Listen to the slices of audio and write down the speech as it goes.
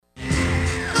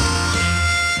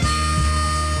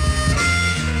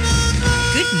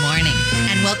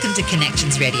welcome to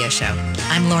Connections Radio Show.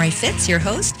 I'm Lori Fitz, your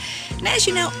host, and as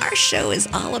you know, our show is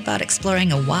all about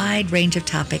exploring a wide range of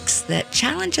topics that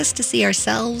challenge us to see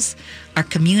ourselves, our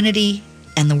community,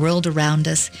 and the world around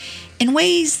us in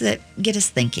ways that get us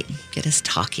thinking, get us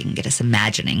talking, get us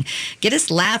imagining, get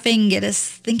us laughing, get us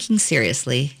thinking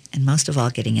seriously, and most of all,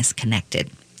 getting us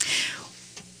connected.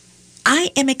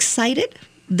 I am excited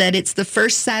that it's the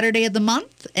first Saturday of the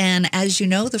month. And as you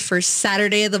know, the first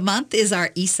Saturday of the month is our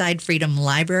Eastside Freedom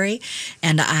Library.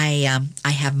 And I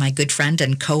have my good friend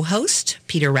and co-host,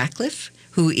 Peter Ratcliffe,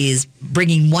 who is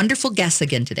bringing wonderful guests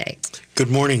again today. Good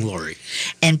morning, Lori.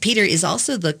 And Peter is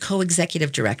also the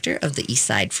co-executive director of the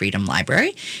Eastside Freedom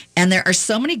Library. And there are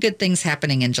so many good things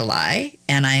happening in July.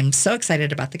 And I'm so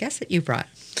excited about the guests that you brought.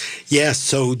 Yes,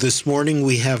 so this morning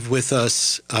we have with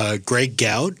us Greg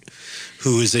Gout,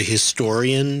 who is a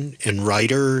historian and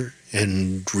writer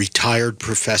and retired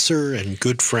professor and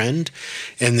good friend,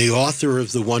 and the author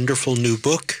of the wonderful new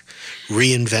book,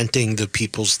 Reinventing the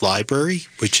People's Library,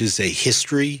 which is a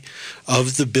history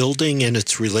of the building and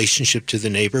its relationship to the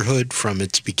neighborhood from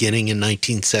its beginning in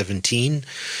 1917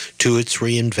 to its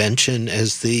reinvention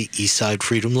as the Eastside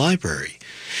Freedom Library.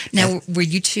 Now, were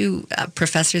you two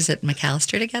professors at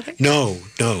Macalester together? No.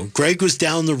 Greg was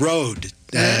down the road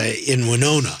in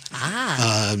Winona.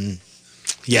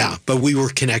 Yeah, but we were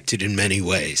connected in many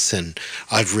ways, and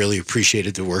I've really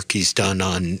appreciated the work he's done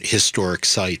on historic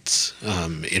sites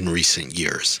in recent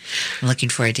years. I'm looking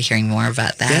forward to hearing more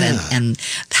about that and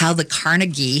how the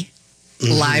Carnegie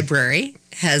Library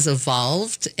has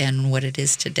evolved and what it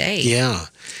is today. Yeah.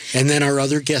 And then our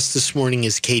other guest this morning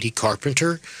is Katie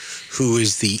Carpenter, who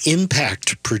is the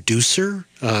impact producer,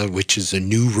 which is a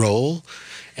new role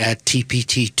at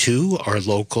TPT2, our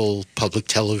local public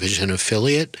television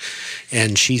affiliate.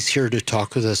 And she's here to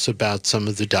talk with us about some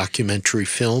of the documentary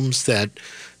films that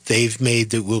they've made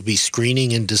that we'll be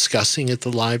screening and discussing at the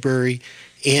library,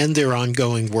 and their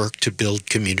ongoing work to build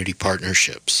community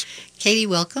partnerships. Katie,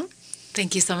 welcome.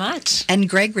 Thank you so much. And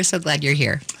Greg, we're so glad you're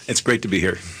here. It's great to be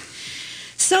here.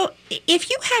 So if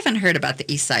you haven't heard about the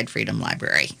Eastside Freedom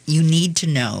Library, you need to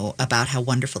know about how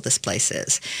wonderful this place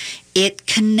is. It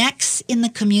connects in the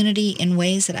community in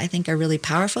ways that I think are really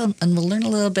powerful, and we'll learn a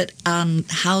little bit on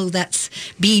how that's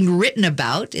being written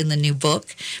about in the new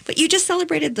book. But you just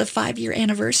celebrated the 5-year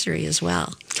anniversary as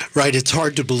well. Right. It's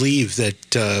hard to believe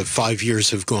that 5 years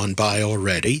have gone by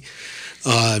already.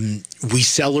 We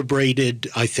celebrated,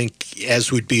 I think,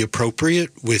 as would be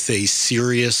appropriate, with a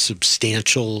serious,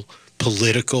 substantial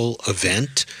political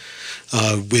event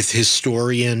with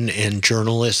historian and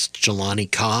journalist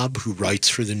Jelani Cobb, who writes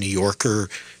for The New Yorker,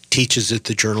 teaches at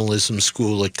the journalism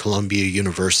school at Columbia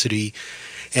University,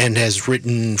 and has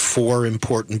written 4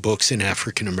 important books in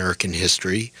African American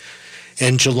history.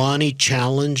 And Jelani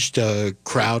challenged a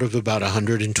crowd of about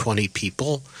 120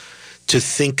 people to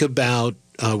think about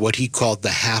what he called the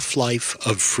half-life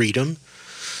of freedom.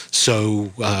 So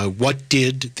what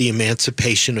did the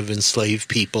emancipation of enslaved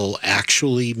people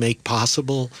actually make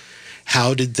possible?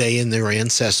 How did they and their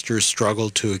ancestors struggle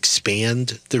to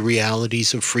expand the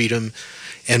realities of freedom?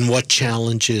 And what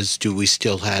challenges do we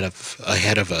still have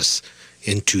ahead of us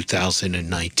in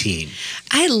 2019?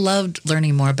 I loved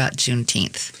learning more about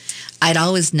Juneteenth. I'd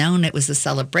always known it was a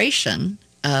celebration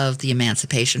of the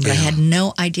emancipation, but I had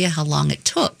no idea how long it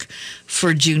took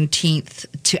for Juneteenth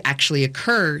to actually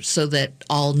occur so that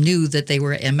all knew that they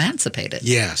were emancipated.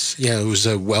 Yes. Yeah, it was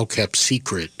a well-kept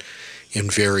secret in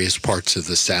various parts of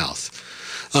the South.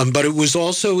 But it was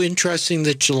also interesting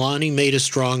that Jelani made a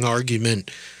strong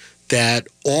argument that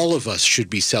all of us should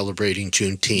be celebrating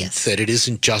Juneteenth, that it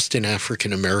isn't just an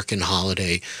African-American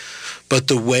holiday, but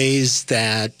the ways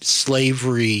that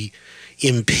slavery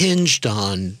impinged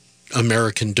on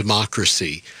American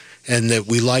democracy, and that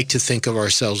we like to think of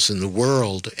ourselves in the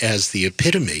world as the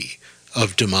epitome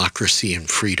of democracy and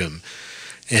freedom.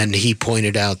 And he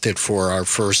pointed out that for our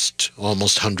first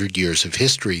almost 100 years of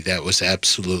history, that was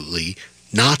absolutely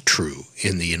not true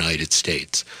in the United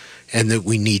States, and that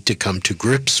we need to come to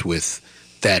grips with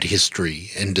that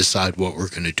history and decide what we're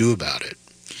going to do about it.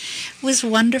 It was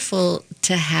wonderful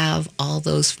to have all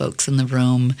those folks in the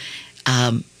room.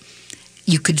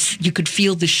 You could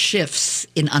feel the shifts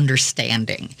in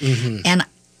understanding. And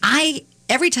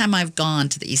every time I've gone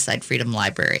to the Eastside Freedom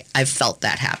Library, I've felt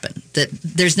that happen. That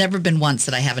there's never been once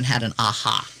that I haven't had an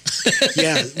aha.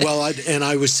 Yeah, well,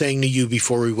 I was saying to you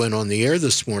before we went on the air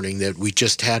this morning that we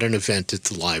just had an event at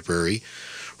the library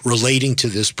relating to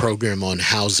this program on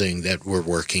housing that we're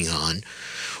working on,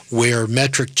 where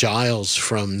Metric Giles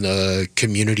from the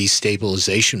Community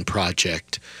Stabilization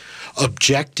Project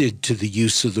objected to the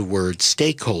use of the word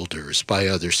stakeholders by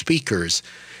other speakers.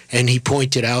 And he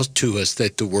pointed out to us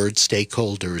that the word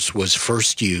stakeholders was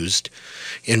first used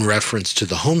in reference to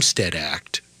the Homestead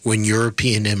Act when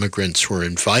European immigrants were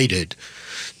invited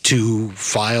to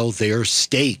file their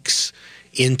stakes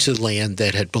into land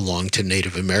that had belonged to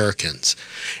Native Americans.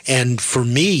 And for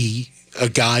me, a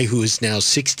guy who is now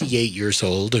 68 years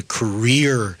old, a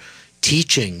career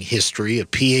teaching history, a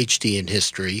PhD in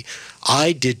history,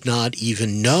 I did not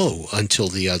even know until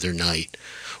the other night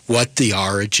what the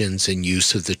origins and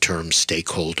use of the term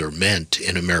stakeholder meant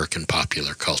in American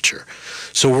popular culture.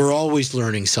 So we're always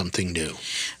learning something new.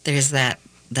 There's that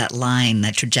line,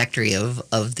 that trajectory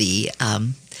of the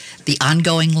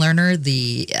ongoing learner,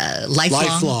 the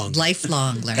lifelong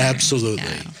learner. Absolutely.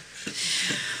 Yeah.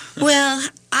 Well,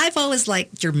 I've always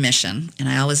liked your mission, and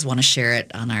I always want to share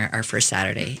it on our first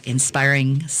Saturday: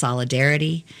 inspiring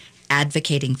solidarity,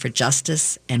 advocating for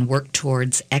justice, and work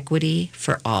towards equity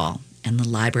for all. And the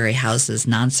library houses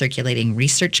non-circulating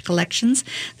research collections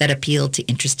that appeal to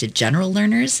interested general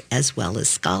learners as well as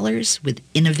scholars, with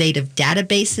innovative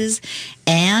databases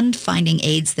and finding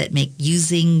aids that make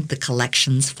using the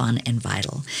collections fun and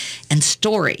vital. And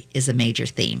story is a major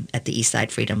theme at the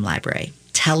Eastside Freedom Library.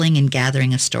 Telling and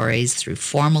gathering of stories through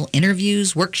formal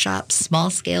interviews, workshops,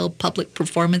 small-scale public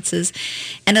performances,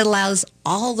 and it allows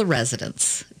all the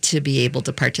residents to be able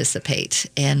to participate,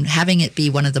 and having it be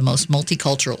one of the most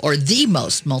multicultural, or the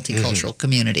most multicultural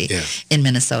community in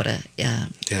Minnesota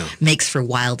makes for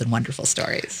wild and wonderful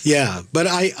stories. Yeah, but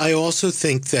I also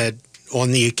think that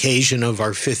on the occasion of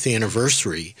our 5th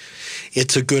anniversary,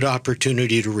 it's a good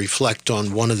opportunity to reflect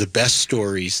on one of the best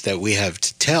stories that we have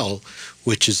to tell,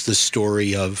 which is the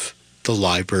story of the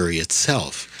library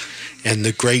itself and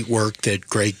the great work that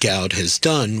Greg Goud has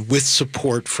done with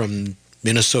support from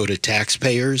Minnesota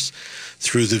taxpayers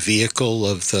through the vehicle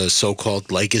of the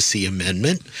so-called Legacy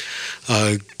Amendment.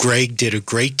 Greg did a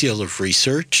great deal of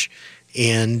research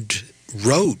and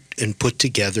wrote and put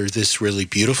together this really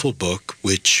beautiful book,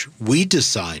 which we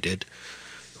decided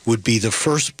would be the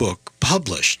first book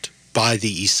published by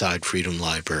the Eastside Freedom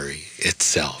Library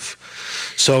itself.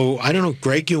 So, I don't know,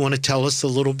 Greg, you want to tell us a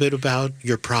little bit about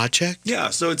your project? Yeah,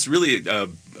 so it's really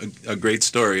a great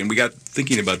story. And we got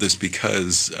thinking about this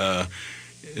because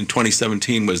in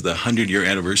 2017 was the 100-year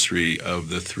anniversary of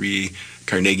the 3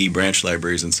 Carnegie branch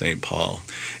libraries in St. Paul.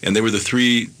 And they were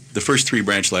the first 3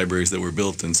 branch libraries that were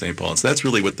built in St. Paul. And so that's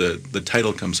really what the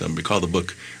title comes from. We call the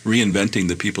book Reinventing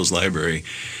the People's Library.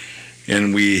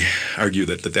 And we argue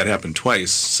that happened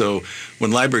twice. So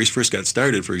when libraries first got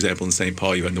started, for example, in St.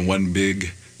 Paul, you had the one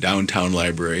big downtown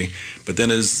library. But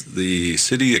then as the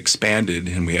city expanded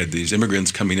and we had these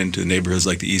immigrants coming into neighborhoods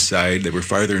like the East Side, they were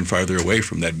farther and farther away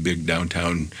from that big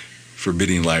downtown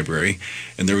forbidding library.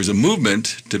 And there was a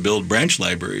movement to build branch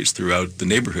libraries throughout the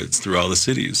neighborhoods, through all the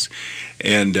cities.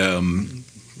 And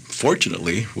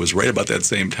fortunately, it was right about that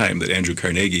same time that Andrew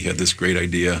Carnegie had this great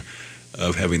idea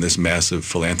of having this massive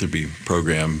philanthropy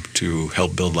program to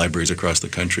help build libraries across the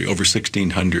country, over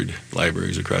 1,600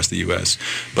 libraries across the U.S.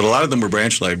 But a lot of them were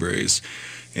branch libraries.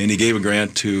 And he gave a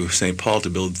grant to St. Paul to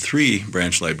build 3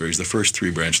 branch libraries, the first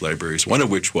 3 branch libraries, one of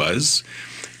which was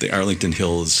the Arlington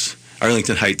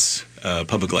Heights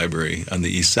Public Library on the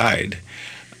east side.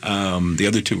 The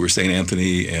other 2 were St.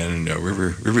 Anthony and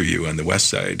Riverview on the west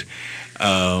side.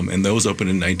 And those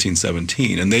opened in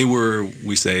 1917. And they were,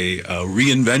 we say, a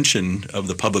reinvention of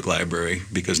the public library,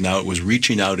 because now it was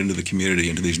reaching out into the community,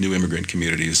 into these new immigrant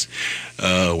communities,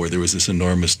 where there was this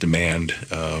enormous demand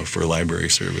for library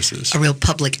services. A real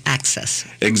public access.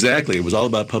 Exactly. It was all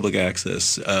about public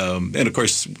access. And, of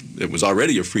course, it was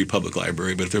already a free public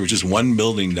library, but if there was just one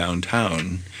building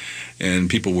downtown and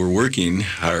people were working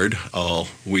hard all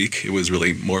week, it was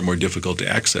really more and more difficult to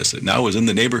access it. Now it was in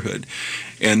the neighborhood.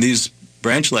 And these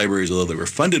branch libraries, although they were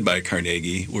funded by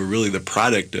Carnegie, were really the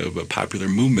product of a popular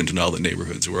movement in all the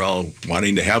neighborhoods. We're all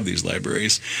wanting to have these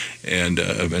libraries, and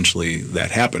eventually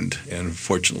that happened. And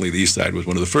fortunately, the East Side was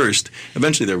one of the first.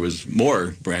 Eventually there was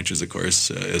more branches, of course,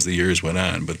 as the years went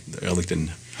on, but Arlington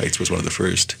Heights was one of the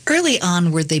first. Early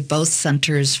on, were they both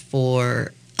centers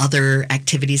for other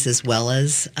activities as well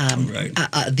as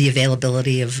the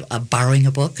availability of borrowing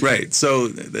a book? Right. So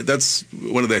that's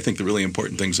one of the, I think, the really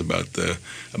important things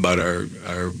about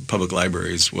our public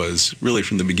libraries was really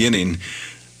from the beginning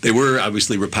They were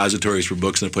obviously repositories for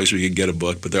books and a place where you could get a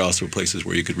book, but they're also places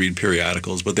where you could read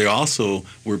periodicals. But they also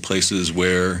were places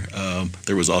where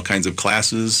there was all kinds of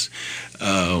classes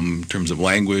in terms of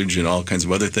language and all kinds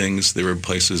of other things. There were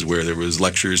places where there was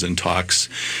lectures and talks.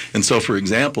 And so, for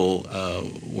example,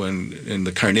 when in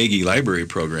the Carnegie Library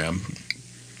program,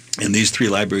 and these 3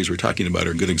 libraries we're talking about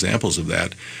are good examples of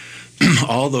that,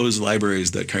 all those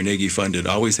libraries that Carnegie funded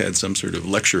always had some sort of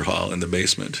lecture hall in the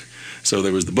basement. So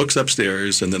there was the books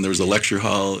upstairs, and then there was a lecture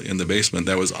hall in the basement.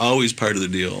 That was always part of the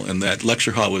deal. And that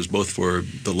lecture hall was both for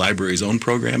the library's own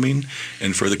programming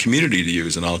and for the community to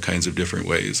use in all kinds of different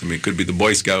ways. I mean, it could be the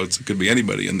Boy Scouts, it could be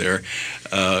anybody in there.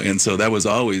 And so that was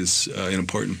always an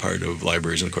important part of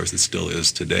libraries, and of course it still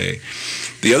is today.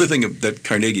 The other thing that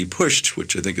Carnegie pushed,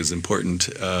 which I think is important,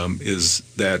 is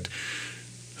that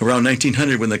around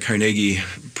 1900, when the Carnegie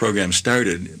program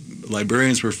started,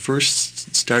 librarians were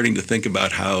first starting to think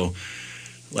about how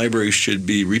libraries should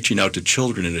be reaching out to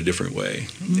children in a different way.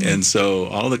 Mm-hmm. And so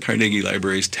all the Carnegie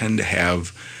libraries tend to have,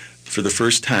 for the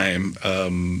first time,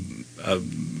 a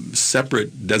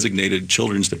separate designated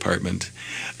children's department.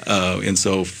 And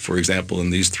so, for example,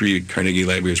 in these 3 Carnegie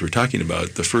libraries we're talking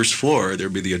about, the first floor,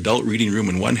 there'd be the adult reading room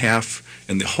in one half,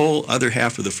 and the whole other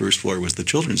half of the first floor was the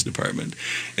children's department.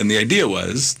 And the idea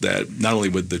was that not only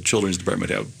would the children's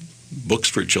department have books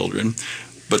for children,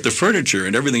 but the furniture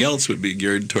and everything else would be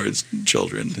geared towards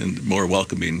children and more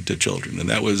welcoming to children. And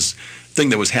that was a thing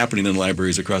that was happening in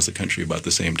libraries across the country about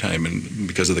the same time. And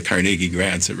because of the Carnegie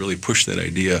grants, it really pushed that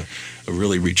idea of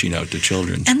really reaching out to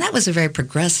children. And that was a very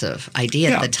progressive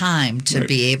idea at the time, to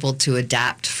be able to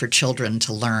adapt for children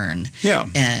to learn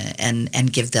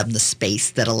and give them the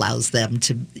space that allows them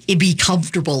to be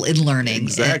comfortable in learning.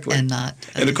 Exactly. And not.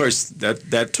 And of course,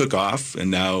 that took off.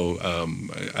 And now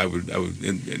I would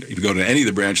if you go to any of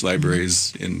the branch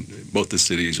libraries in both the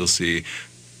cities, you'll see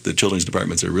the children's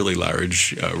departments are really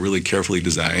large, really carefully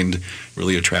designed,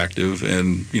 really attractive,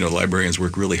 and librarians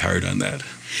work really hard on that.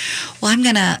 Well, I'm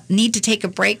going to need to take a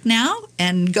break now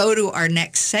and go to our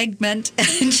next segment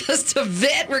in just a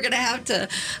bit. We're going to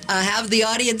have the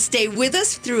audience stay with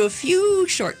us through a few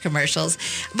short commercials.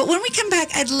 But when we come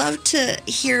back, I'd love to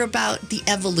hear about the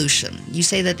evolution. You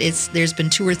say that there's been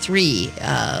 2 or 3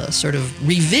 sort of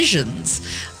revisions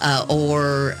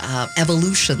or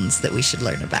evolutions that we should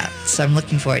learn about. So I'm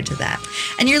looking forward to that.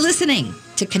 And you're listening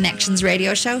to Connections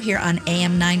Radio Show here on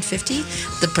AM 950,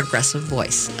 the progressive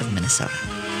voice of Minnesota.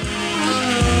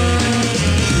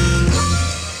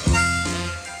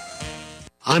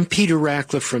 I'm Peter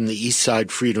Ratcliffe from the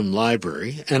Eastside Freedom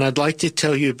Library, and I'd like to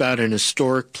tell you about an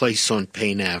historic place on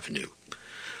Payne Avenue.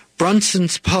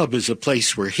 Brunson's Pub is a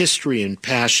place where history and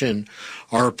passion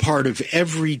are a part of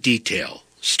every detail,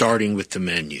 starting with the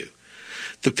menu.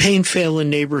 The Payne-Phelan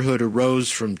neighborhood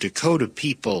arose from Dakota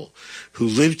people who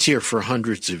lived here for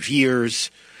hundreds of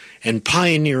years, and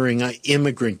pioneering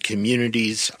immigrant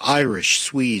communities, Irish,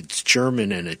 Swedes,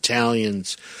 German, and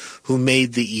Italians, who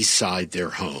made the East Side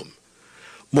their home.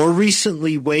 More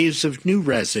recently, waves of new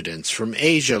residents from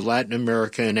Asia, Latin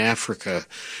America, and Africa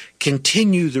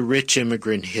continue the rich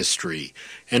immigrant history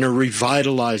and are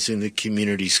revitalizing the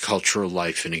community's cultural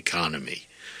life and economy.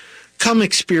 Come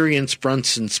experience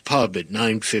Brunson's Pub at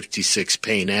 956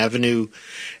 Payne Avenue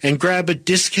and grab a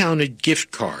discounted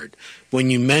gift card when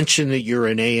you mention that you're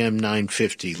an AM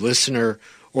 950 listener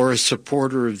or a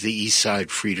supporter of the Eastside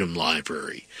Freedom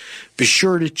Library. Be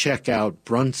sure to check out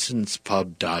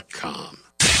brunsonspub.com.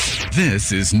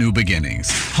 This is New Beginnings,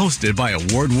 hosted by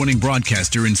award-winning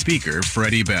broadcaster and speaker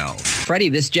Freddie Bell. Freddie,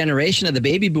 this generation of the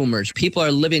baby boomers, people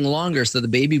are living longer, so the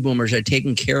baby boomers are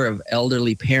taking care of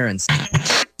elderly parents.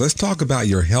 Let's talk about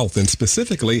your health, and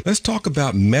specifically, let's talk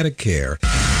about Medicare.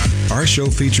 Our show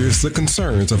features the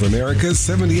concerns of America's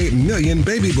 78 million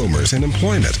baby boomers in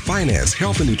employment, finance,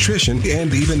 health and nutrition,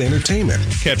 and even entertainment.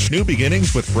 Catch New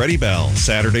Beginnings with Freddie Bell,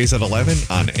 Saturdays at 11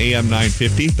 on AM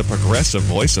 950, the progressive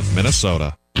voice of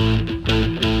Minnesota.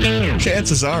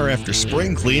 Chances are after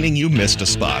spring cleaning you missed a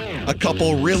spot. A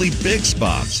couple really big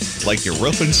spots, like your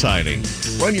roof and siding.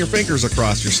 Run your fingers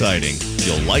across your siding.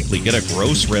 You'll likely get a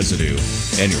gross residue.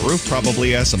 And your roof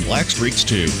probably has some black streaks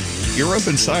too. Your roof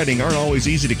and siding aren't always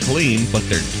easy to clean, but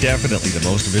they're definitely the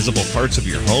most visible parts of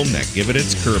your home that give it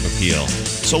its curb appeal.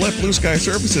 So let Blue Sky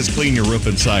Services clean your roof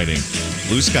and siding.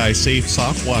 Blue Sky's safe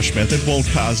soft wash method won't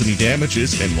cause any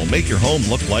damages and will make your home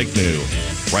look like new.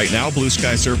 Right now, Blue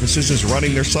Sky Services is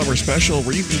running their summer special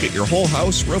where you can get your whole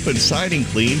house, roof, and siding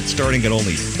cleaned starting at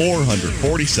only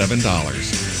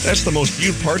 $447. That's the most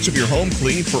viewed parts of your home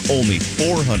cleaned for only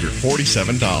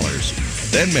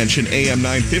 $447. Then mention AM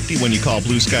 950 when you call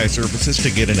Blue Sky Services to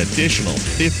get an additional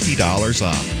 $50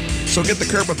 off. So get the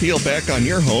curb appeal back on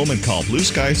your home and call Blue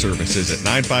Sky Services at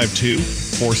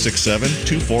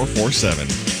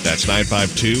 952-467-2447. That's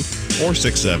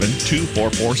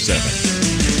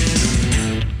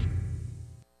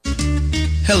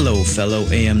 952-467-2447. Hello, fellow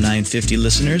AM 950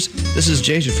 listeners. This is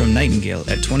Jaja from Nightingale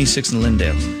at 26 in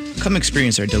Lindale. Come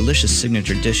experience our delicious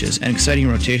signature dishes and exciting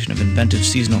rotation of inventive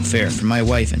seasonal fare from my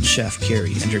wife and chef,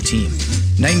 Carrie, and her team.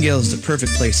 Nightingale is the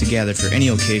perfect place to gather for any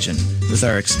occasion, with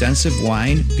our extensive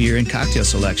wine, beer, and cocktail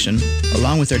selection,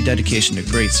 along with our dedication to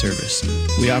great service.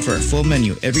 We offer a full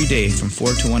menu every day from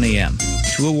 4 to 1 a.m.,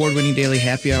 2 award-winning daily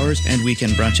happy hours, and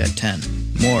weekend brunch at 10.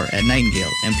 More at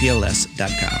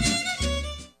nightingaleMPLS.com.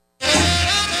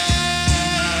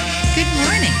 Good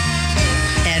morning,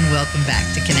 and welcome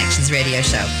back to Connections Radio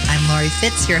Show. I'm Lori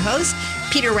Fitz, your host.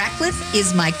 Peter Ratcliffe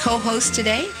is my co-host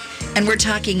today, and we're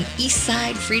talking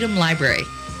Eastside Freedom Library.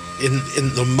 In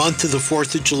the month of the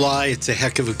 4th of July, it's a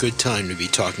heck of a good time to be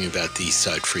talking about the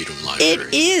Eastside Freedom Library.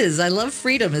 It is. I love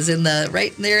freedom is in the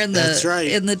right there in the That's right.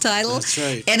 in the title. That's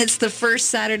right. And it's the first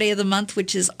Saturday of the month,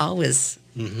 which is always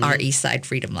our Eastside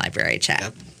Freedom Library chat.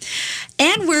 Yep.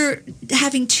 And we're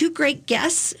having two great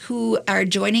guests who are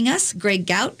joining us. Greg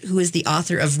Gout, who is the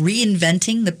author of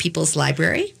Reinventing the People's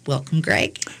Library. Welcome,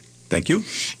 Greg. Thank you.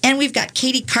 And we've got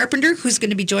Katie Carpenter, who's going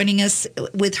to be joining us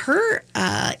with her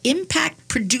impact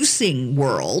producing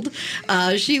world.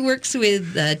 She works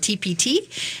with TPT,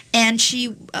 and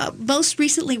she most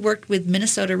recently worked with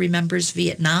Minnesota Remembers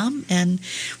Vietnam. And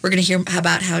we're going to hear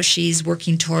about how she's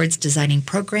working towards designing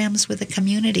programs with the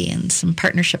community and some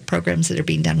partnership programs that are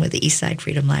being done with the Eastside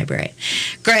Freedom Library.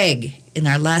 Greg, in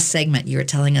our last segment, you were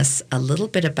telling us a little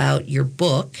bit about your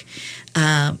book.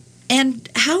 And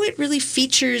how it really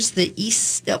features the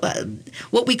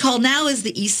what we call now is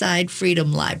the Eastside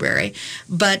Freedom Library.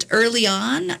 But early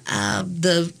on,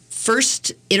 the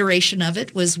first iteration of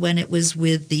it was when it was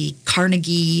with the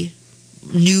Carnegie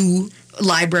New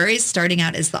Libraries, starting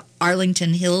out as the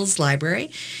Arlington Hills Library.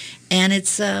 And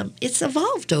it's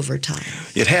evolved over time.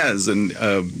 It has. And,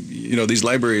 these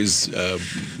libraries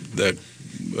that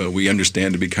we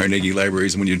understand to be Carnegie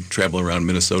libraries. And when you travel around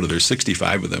Minnesota, there's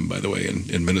 65 of them, by the way,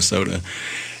 in Minnesota.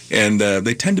 And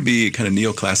they tend to be kind of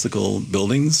neoclassical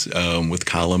buildings with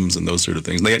columns and those sort of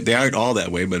things. They aren't all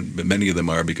that way, but many of them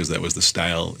are because that was the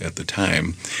style at the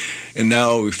time. And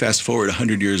now we fast forward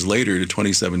 100 years later to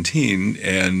 2017,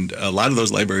 and a lot of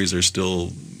those libraries are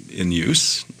still in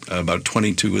use, about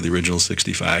 22 of the original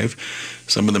 65.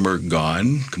 Some of them are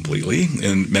gone completely,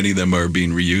 and many of them are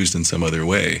being reused in some other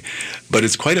way. But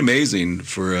it's quite amazing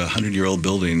for a 100-year-old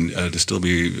building to still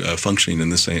be functioning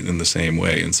in the same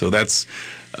way. And so that's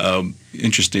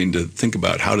interesting to think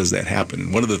about. How does that happen?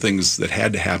 And one of the things that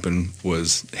had to happen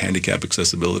was handicap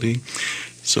accessibility.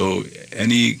 So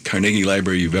any Carnegie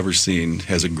library you've ever seen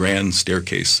has a grand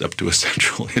staircase up to a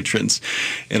central entrance,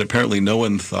 and apparently no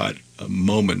one thought a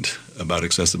moment about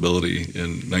accessibility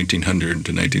in 1900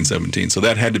 to 1917. So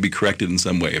that had to be corrected in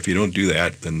some way. If you don't do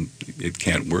that, then it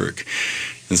can't work.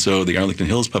 And so the Arlington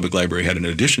Hills Public Library had an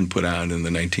addition put on in the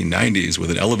 1990s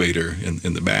with an elevator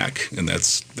in the back, and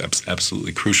that's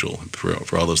absolutely crucial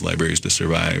for all those libraries to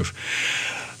survive.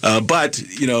 But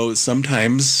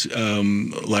sometimes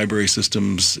library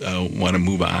systems want to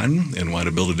move on and want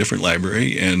to build a different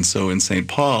library. And so in St.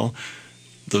 Paul,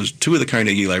 those two of the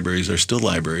Carnegie libraries are still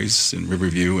libraries in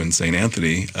Riverview and St.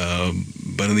 Anthony.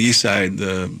 But on the east side,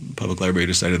 the public library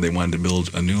decided they wanted to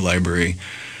build a new library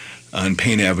on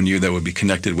Payne Avenue that would be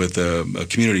connected with a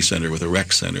community center, with a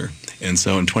rec center. And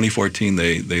so in 2014,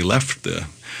 they left the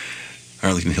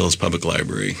Arlington Hills Public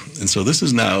Library. And so this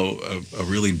is now a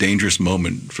really dangerous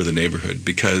moment for the neighborhood,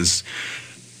 because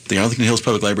the Arlington Hills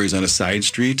Public Library is on a side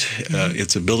street.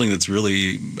 It's a building that's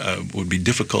really would be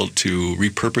difficult to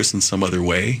repurpose in some other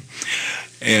way.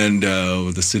 And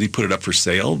the city put it up for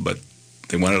sale, but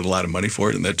they wanted a lot of money for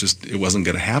it, and it wasn't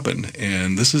going to happen.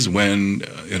 And this is when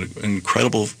an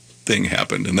incredible thing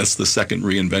happened, and that's the second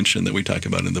reinvention that we talk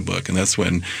about in the book. And that's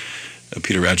when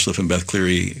Peter Ratcliffe and Beth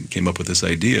Cleary came up with this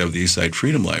idea of the Eastside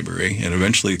Freedom Library, and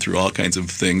eventually through all kinds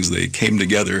of things, they came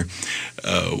together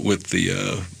with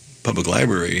the public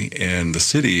library and the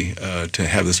city to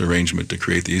have this arrangement to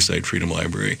create the Eastside Freedom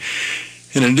Library.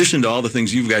 And in addition to all the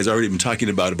things you guys already been talking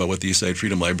about what the Eastside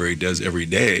Freedom Library does every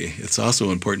day, it's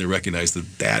also important to recognize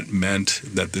that meant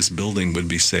that this building would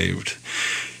be saved.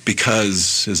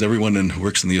 Because, as everyone who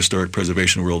works in the historic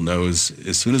preservation world knows,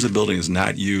 as soon as a building is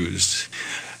not used,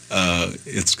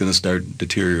 it's going to start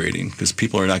deteriorating, because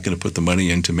people are not going to put the money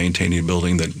into maintaining a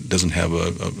building that doesn't have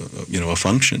a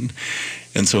function.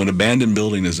 And so an abandoned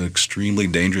building is an extremely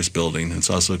dangerous building.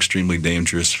 It's also extremely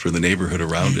dangerous for the neighborhood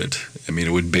around it. I mean,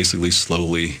 it would basically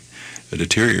slowly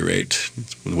deteriorate,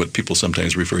 what people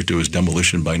sometimes refer to as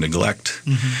demolition by neglect.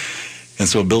 And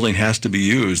so a building has to be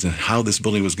used, and how this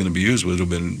building was going to be used would have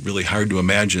been really hard to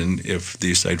imagine if the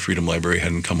East Side Freedom Library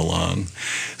hadn't come along.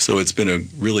 So it's been a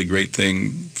really great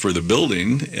thing for the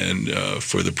building and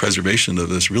for the preservation of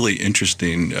this really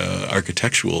interesting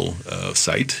architectural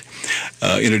site,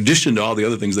 in addition to all the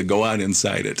other things that go on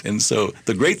inside it. And so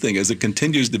the great thing is it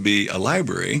continues to be a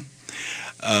library,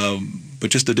 but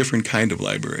just a different kind of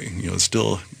library. It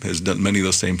still has done many of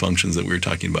those same functions that we were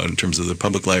talking about in terms of the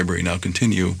public library now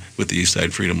continue with the East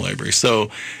Side Freedom Library. So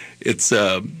it's,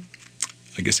 I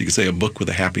guess you could say, a book with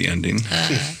a happy ending.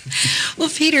 Well,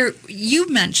 Peter, you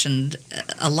mentioned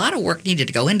a lot of work needed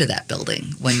to go into that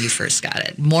building when you first got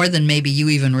it, more than maybe you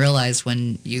even realized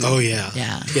when you... Oh, yeah.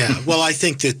 Yeah. Well, I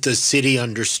think that the city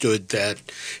understood that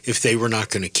if they were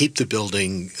not going to keep the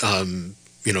building,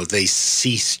 they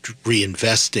ceased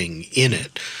reinvesting in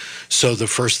it. So the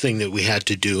first thing that we had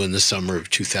to do in the summer of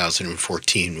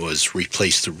 2014 was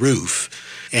replace the roof.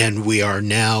 And we are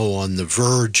now on the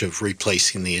verge of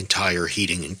replacing the entire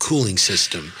heating and cooling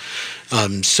system.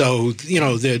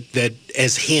 That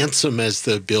as handsome as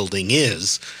the building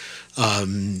is,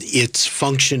 its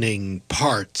functioning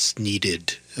parts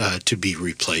needed to be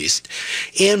replaced.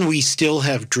 And we still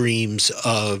have dreams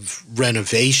of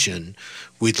renovation.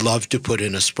 We'd love to put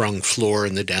in a sprung floor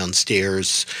in the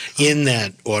downstairs in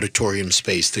that auditorium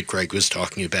space that Greg was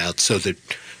talking about, so that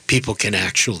people can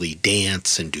actually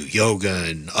dance and do yoga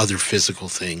and other physical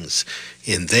things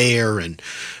in there. And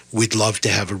we'd love to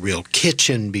have a real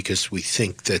kitchen, because we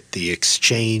think that the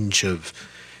exchange of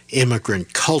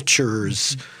immigrant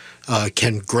cultures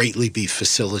can greatly be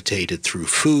facilitated through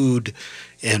food.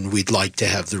 And we'd like to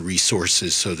have the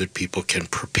resources so that people can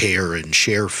prepare and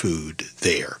share food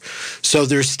there. So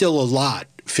there's still a lot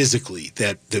physically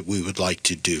that we would like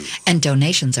to do. And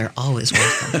donations are always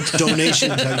welcome.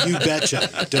 Donations, you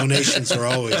betcha. Donations are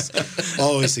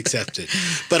always accepted.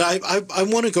 But I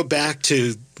want to go back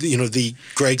to the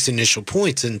Greg's initial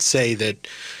points and say that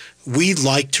we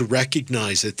like to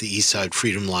recognize at the East Side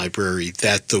Freedom Library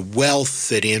that the wealth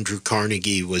that Andrew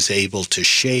Carnegie was able to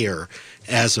share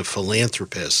as a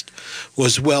philanthropist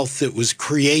was wealth that was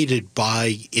created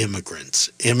by immigrants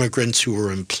who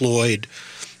were employed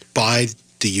by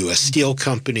the U.S. Steel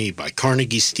Company, by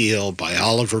Carnegie Steel, by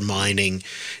Oliver Mining,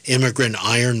 immigrant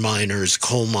iron miners,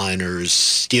 coal miners,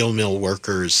 steel mill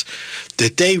workers,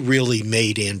 that they really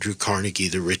made Andrew Carnegie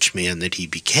the rich man that he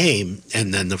became,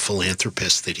 and then the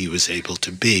philanthropist that he was able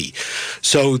to be.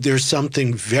 So there's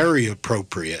something very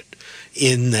appropriate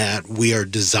in that we are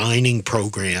designing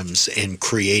programs and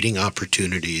creating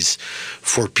opportunities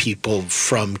for people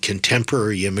from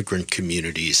contemporary immigrant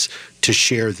communities to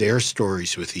share their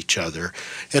stories with each other,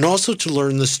 and also to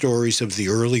learn the stories of the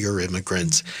earlier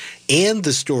immigrants and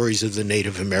the stories of the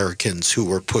Native Americans who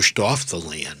were pushed off the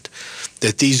land.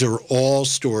 That these are all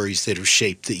stories that have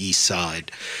shaped the East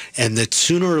Side, and that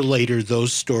sooner or later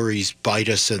those stories bite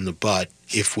us in the butt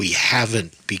if we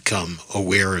haven't become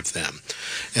aware of them.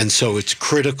 And so it's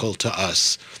critical to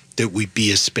us that we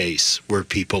be a space where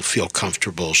people feel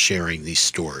comfortable sharing these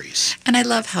stories. And I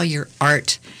love how your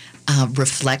art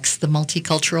reflects the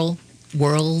multicultural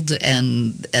world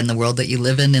and the world that you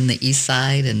live in the East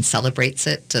Side, and celebrates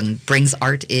it and brings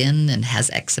art in and has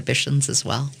exhibitions as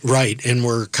well. Right, and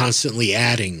we're constantly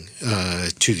adding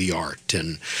to the art,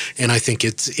 and I think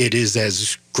it is,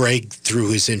 as Greg,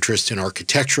 through his interest in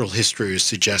architectural history, is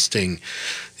suggesting,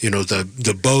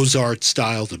 the Beaux-Arts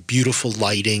style, the beautiful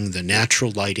lighting, the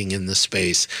natural lighting in the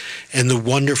space, and the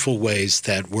wonderful ways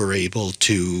that we're able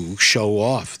to show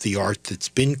off the art that's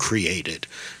been created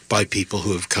by people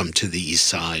who have come to the East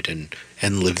Side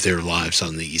and live their lives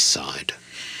on the East Side.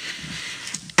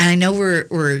 And I know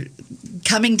we're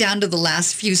coming down to the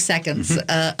last few seconds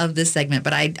of this segment,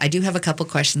 but I do have a couple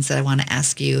questions that I want to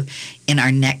ask you in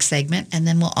our next segment. And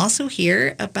then we'll also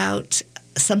hear about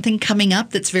something coming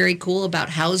up that's very cool about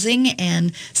housing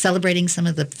and celebrating some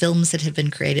of the films that have been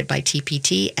created by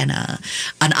TPT, and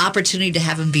an opportunity to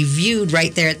have them be viewed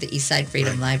right there at the East Side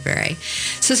Freedom Library.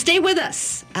 So stay with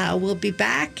us. We'll be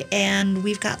back, and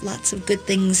we've got lots of good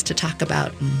things to talk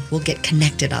about, and we'll get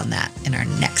connected on that in our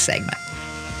next segment.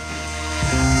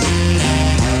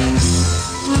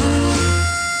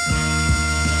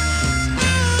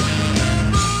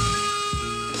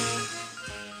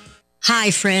 Hi, Hi,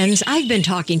 friends. I've been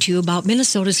talking to you about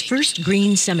Minnesota's first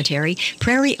green cemetery,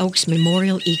 Prairie Oaks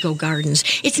Memorial Eco Gardens.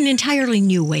 It's an entirely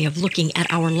new way of looking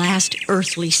at our last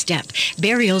earthly step.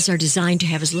 Burials are designed to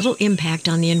have as little impact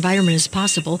on the environment as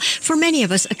possible. For many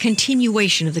of us, a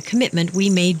continuation of the commitment we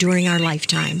made during our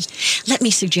lifetime. Let me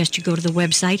suggest you go to the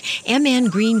website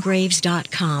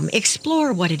mngreengraves.com.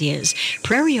 Explore what it is.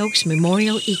 Prairie Oaks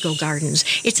Memorial Eco Gardens.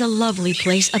 It's a lovely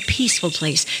place, a peaceful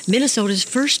place. Minnesota's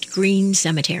first green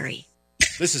cemetery.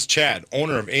 This is Chad,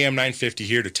 owner of AM 950,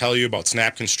 here to tell you about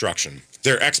Snap Construction.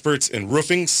 They're experts in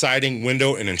roofing, siding,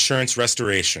 window, and insurance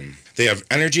restoration. They have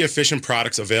energy-efficient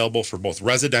products available for both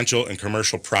residential and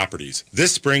commercial properties.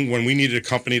 This spring, when we needed a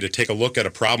company to take a look at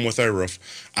a problem with our roof,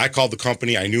 I called the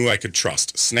company I knew I could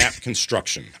trust, Snap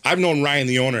Construction. I've known Ryan,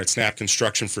 the owner at Snap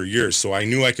Construction, for years, so I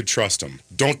knew I could trust him.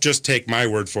 Don't just take my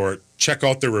word for it. Check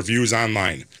out their reviews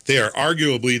online. They are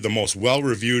arguably the most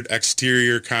well-reviewed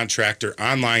exterior contractor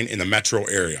online in the metro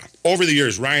area. Over the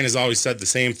years, Ryan has always said the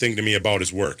same thing to me about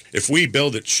his work. If we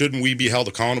build it, shouldn't we be held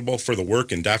accountable for the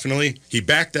work indefinitely? He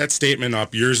backed that statement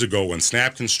up years ago when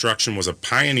Snap Construction was a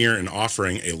pioneer in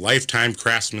offering a lifetime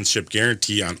craftsmanship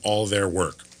guarantee on all their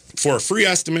work. For a free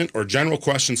estimate or general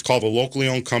questions, call the locally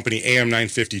owned company AM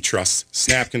 950 Trust,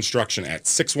 Snap Construction at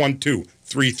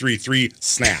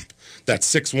 612-333-SNAP. That's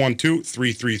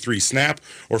 612-333-SNAP,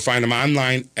 or find them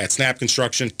online at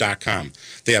snapconstruction.com.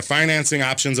 They have financing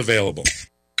options available.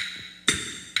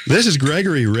 This is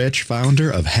Gregory Rich,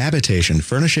 founder of Habitation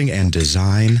Furnishing and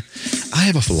Design. I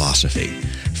have a philosophy.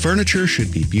 Furniture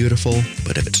should be beautiful,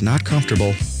 but if it's not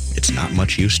comfortable, it's not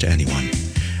much use to anyone.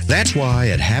 That's why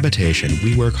at Habitation,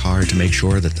 we work hard to make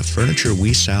sure that the furniture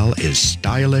we sell is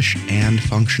stylish and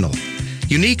functional.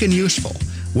 Unique and useful.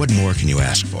 What more can you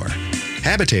ask for?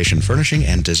 Habitation Furnishing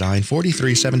and Design,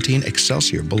 4317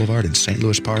 Excelsior Boulevard in St.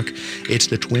 Louis Park. It's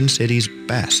the Twin Cities'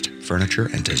 best furniture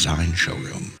and design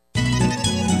showroom.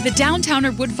 The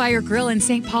Downtowner Woodfire Grill in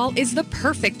St. Paul is the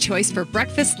perfect choice for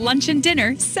breakfast, lunch, and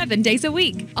dinner 7 days a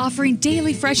week. Offering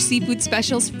daily fresh seafood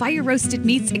specials, fire-roasted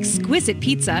meats, exquisite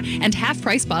pizza, and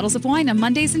half-price bottles of wine on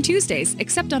Mondays and Tuesdays,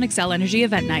 except on Xcel Energy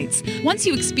event nights. Once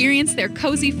you experience their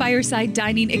cozy fireside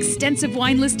dining, extensive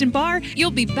wine list, and bar,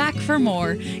 you'll be back for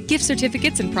more. Gift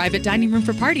certificates and private dining room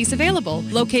for parties available.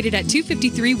 Located at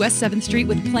 253 West 7th Street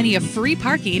with plenty of free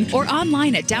parking, or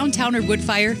online at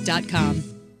downtownerwoodfire.com.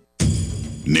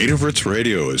 Native Roots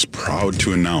Radio is proud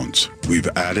to announce we've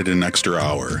added an extra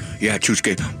hour. Yeah,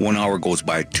 Chushke, 1 hour goes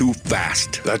by too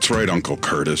fast. That's right, Uncle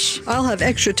Curtis. I'll have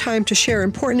extra time to share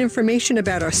important information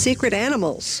about our secret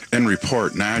animals. And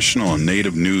report national and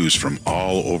native news from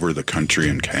all over the country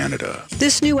and Canada.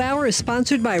 This new hour is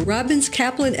sponsored by Robbins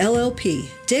Kaplan LLP,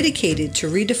 dedicated to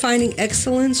redefining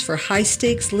excellence for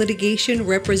high-stakes litigation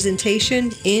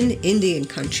representation in Indian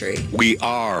country. We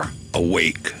are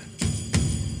awake.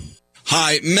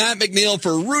 Hi, Matt McNeil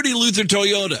for Rudy Luther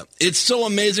Toyota. It's so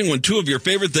amazing when two of your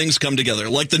favorite things come together,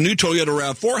 like the new Toyota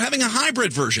RAV4 having a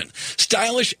hybrid version.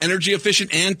 Stylish, energy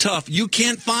efficient, and tough. You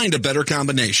can't find a better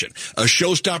combination. A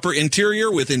showstopper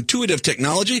interior with intuitive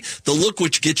technology, the look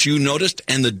which gets you noticed,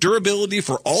 and the durability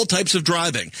for all types of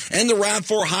driving. And the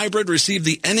RAV4 hybrid received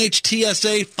the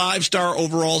NHTSA 5-star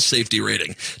overall safety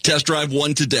rating. Test drive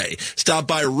one today. Stop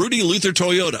by Rudy Luther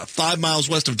Toyota, 5 miles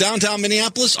west of downtown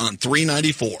Minneapolis on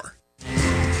 394.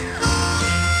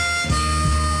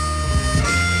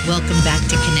 Welcome back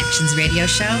to Connections Radio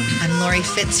Show. I'm Lori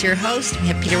Fitz, your host. We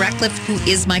have Peter Ratcliffe, who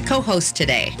is my co-host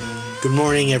today. Good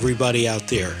morning, everybody out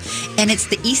there. And it's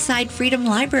the Eastside Freedom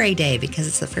Library Day because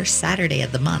it's the first Saturday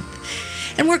of the month.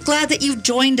 And we're glad that you've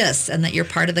joined us and that you're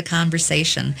part of the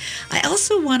conversation. I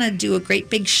also want to do a great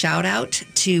big shout out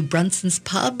to Brunson's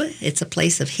Pub. It's a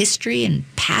place of history and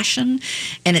passion,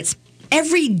 and it's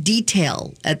every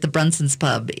detail at the Brunson's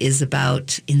Pub is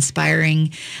about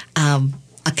inspiring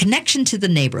a connection to the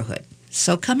neighborhood.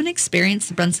 So come and experience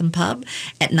the Brunson Pub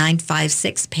at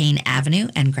 956 Payne Avenue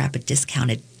and grab a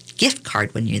discounted gift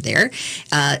card when you're there,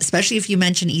 especially if you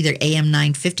mention either AM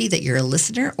 950 that you're a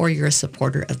listener or you're a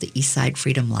supporter of the Eastside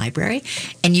Freedom Library.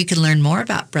 And you can learn more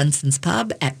about Brunson's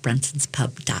Pub at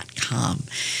brunsonspub.com.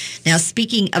 Now,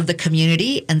 speaking of the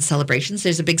community and celebrations,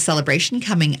 there's a big celebration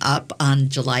coming up on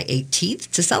July 18th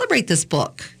to celebrate this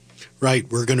book. Right.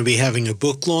 We're going to be having a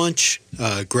book launch.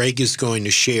 Greg is going to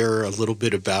share a little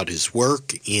bit about his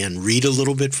work and read a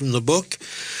little bit from the book.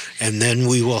 And then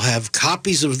we will have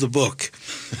copies of the book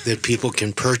that people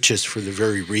can purchase for the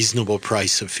very reasonable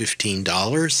price of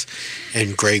 $15.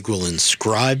 And Greg will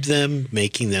inscribe them,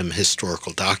 making them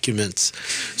historical documents.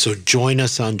 So join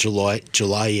us on July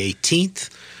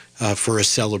 18th. for a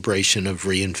celebration of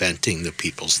reinventing the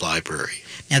People's Library.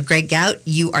 Now, Greg Gout,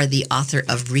 you are the author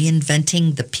of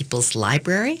Reinventing the People's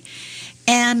Library.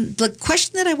 And the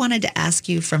question that I wanted to ask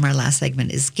you from our last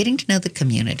segment is getting to know the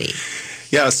community.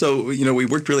 Yeah, so, we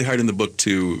worked really hard in the book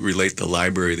to relate the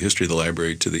library, the history of the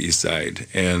library, to the East Side.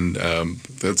 And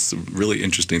that's a really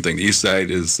interesting thing. The East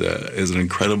Side is an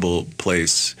incredible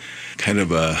place, kind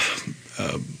of a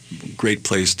great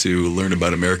place to learn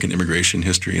about American immigration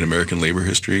history and American labor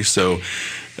history. So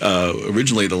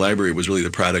originally the library was really the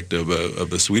product of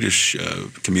a Swedish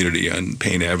community on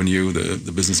Payne Avenue.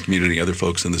 The business community, other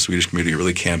folks in the Swedish community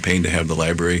really campaigned to have the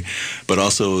library. But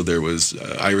also there was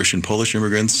Irish and Polish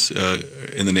immigrants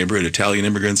in the neighborhood, Italian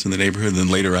immigrants in the neighborhood. And then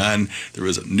later on there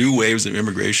was new waves of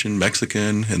immigration,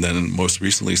 Mexican, and then most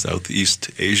recently Southeast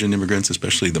Asian immigrants,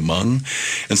 especially the Hmong.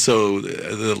 And so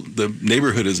the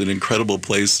neighborhood is an incredible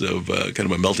place of kind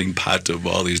of a melting pot of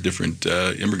all these different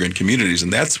immigrant communities.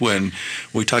 And that's when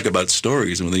we talk about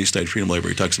stories, and when the East Side Freedom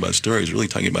Library talks about stories, really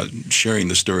talking about sharing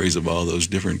the stories of all those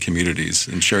different communities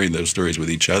and sharing those stories with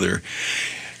each other.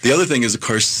 The other thing is, of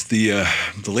course, the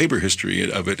labor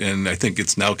history of it, and I think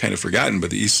it's now kind of forgotten, but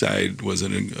the East Side was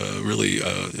really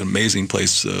amazing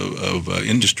place of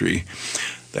industry.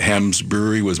 The Hamm's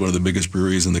Brewery was one of the biggest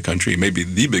breweries in the country, maybe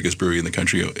the biggest brewery in the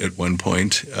country at one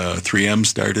point. 3M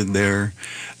started there,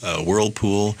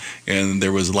 Whirlpool, and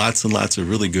there was lots and lots of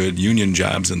really good union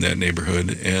jobs in that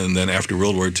neighborhood. And then after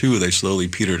World War II, they slowly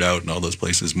petered out, and all those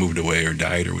places moved away or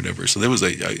died or whatever. So there was a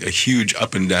huge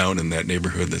up and down in that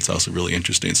neighborhood that's also really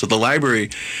interesting. So the library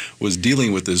was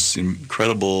dealing with this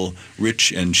incredible,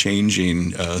 rich and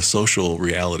changing social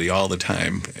reality all the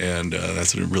time, and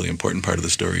that's a really important part of the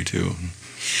story, too.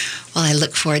 Well, I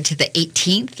look forward to the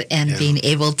 18th and being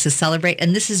able to celebrate.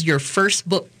 And this is your first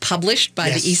book published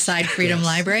by the East Side Freedom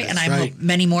Library, and I hope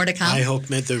many more to come. I hope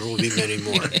there will be many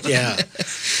more. Yeah.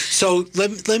 So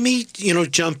let me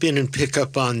jump in and pick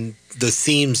up on the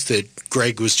themes that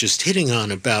Greg was just hitting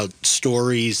on about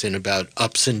stories and about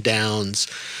ups and downs.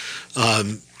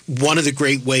 One of the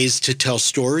great ways to tell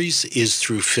stories is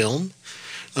through film,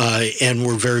 and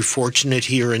we're very fortunate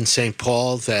here in St.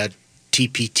 Paul that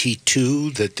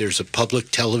TPT2, that there's a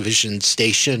public television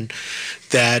station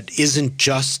that isn't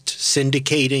just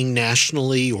syndicating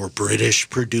nationally or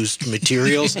British-produced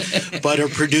materials, but are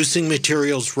producing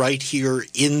materials right here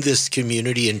in this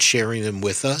community and sharing them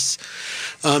with us.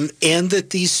 And that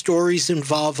these stories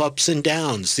involve ups and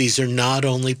downs. These are not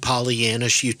only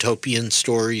Pollyannish utopian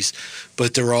stories,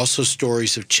 but they're also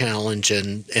stories of challenge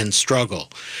and struggle.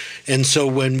 And so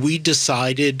when we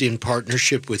decided in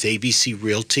partnership with ABC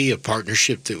Realty, a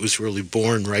partnership that was really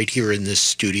born right here in this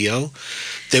studio,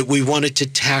 that we wanted to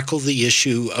tackle the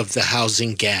issue of the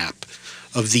housing gap,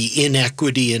 of the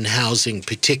inequity in housing,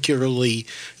 particularly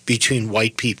between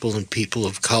white people and people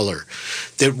of color,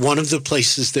 that one of the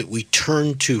places that we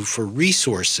turned to for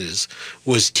resources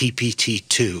was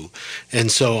TPT2.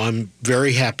 And so I'm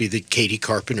very happy that Katie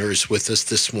Carpenter is with us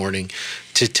this morning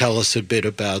to tell us a bit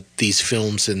about these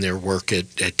films and their work at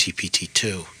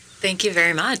TPT2. Thank you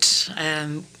very much.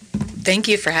 Thank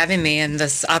you for having me and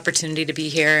this opportunity to be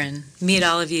here and meet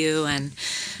all of you. And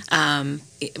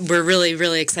we're really,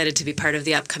 really excited to be part of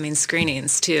the upcoming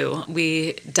screenings, too.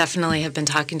 We definitely have been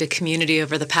talking to community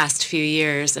over the past few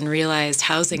years and realized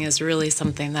housing is really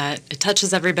something that it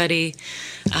touches everybody,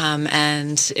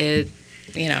 and it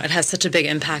has such a big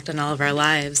impact on all of our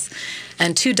lives.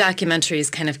 And 2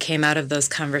 documentaries kind of came out of those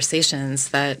conversations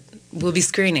that we'll be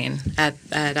screening at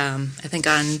I think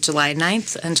on July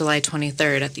 9th and July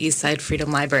 23rd at the East Side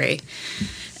Freedom Library.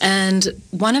 And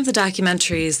one of the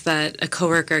documentaries that a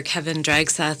coworker, Kevin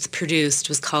Dragseth, produced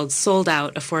was called Sold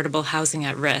Out: Affordable Housing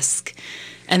at Risk.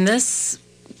 And this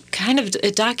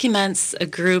it documents a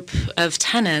group of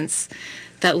tenants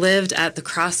that lived at the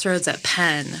Crossroads at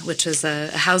Penn, which is a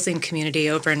housing community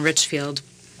over in Richfield.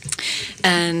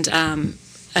 And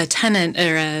a tenant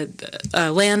or a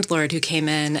landlord who came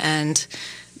in and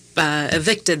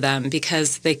evicted them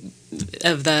because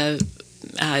of the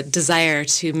desire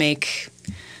to make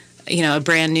a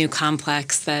brand new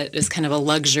complex that is kind of a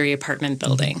luxury apartment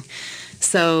building.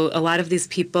 So a lot of these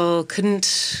people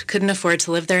couldn't afford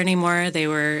to live there anymore. They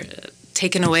were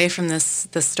taken away from this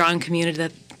strong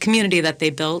community that they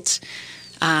built.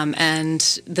 And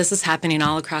this is happening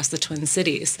all across the Twin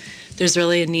Cities. There's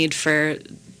really a need for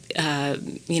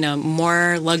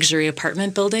more luxury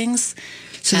apartment buildings.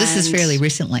 So this is fairly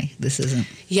recently. This isn't.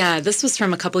 Yeah, this was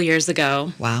from a couple years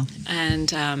ago. Wow.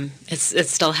 And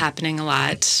it's still happening a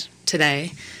lot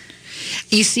today.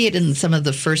 You see it in some of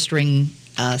the first ring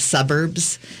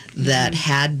suburbs that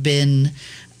had been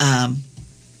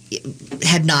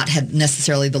had not had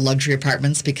necessarily the luxury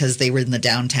apartments because they were in the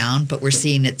downtown, but we're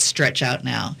seeing it stretch out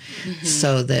now.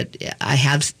 So that I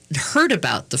have heard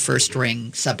about the first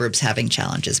ring suburbs having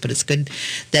challenges, but it's good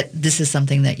that this is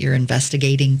something that you're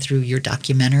investigating through your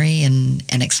documentary and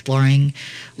exploring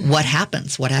what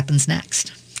happens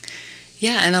next.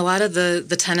 Yeah, and a lot of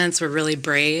the tenants were really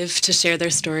brave to share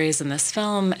their stories in this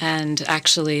film, and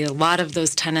actually a lot of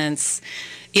those tenants,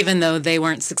 even though they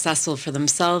weren't successful for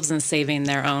themselves in saving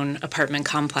their own apartment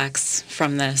complex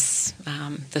from this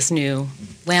this new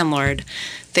landlord,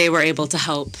 they were able to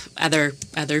help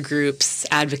other groups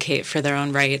advocate for their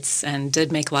own rights and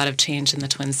did make a lot of change in the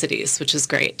Twin Cities, which is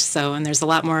great. So, and there's a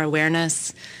lot more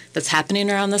awareness that's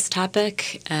happening around this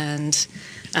topic, and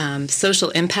social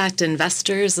impact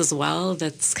investors as well.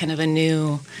 That's kind of a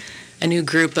new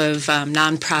group of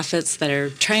nonprofits that are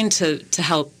trying to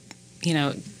help,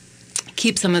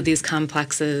 keep some of these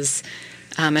complexes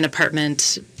and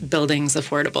apartment buildings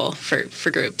affordable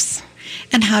for groups.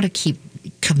 And how to keep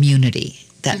community,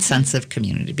 that sense of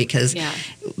community, because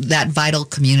that vital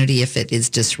community, if it is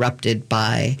disrupted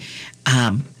by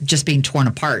just being torn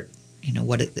apart,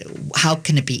 how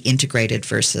can it be integrated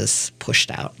versus pushed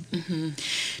out?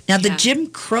 Now, the Jim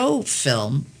Crow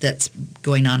film that's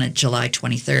going on at July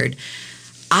 23rd,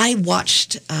 I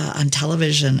watched on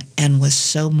television and was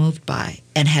so moved by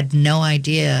and had no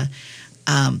idea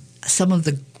some of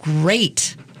the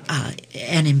great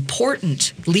and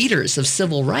important leaders of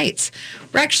civil rights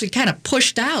were actually kind of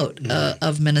pushed out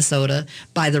of Minnesota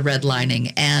by the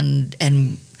redlining, and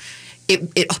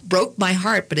it broke my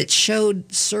heart, but it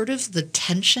showed sort of the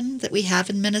tension that we have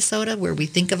in Minnesota, where we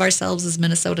think of ourselves as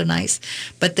Minnesota nice,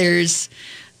 but there's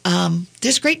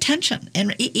great tension,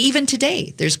 and even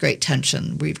today there's great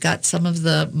tension. We've got some of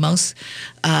the most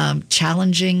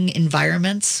challenging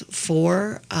environments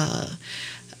for a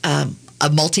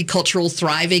multicultural,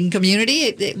 thriving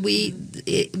community.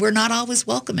 We're not always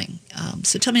welcoming.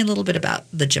 So tell me a little bit about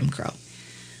the Jim Crow.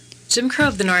 Jim Crow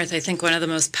of the North, I think one of the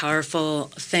most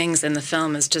powerful things in the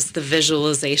film is just the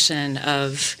visualization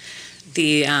of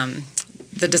the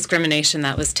discrimination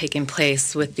that was taking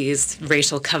place with these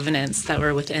racial covenants that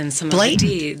were within some of the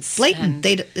deeds. Blatant.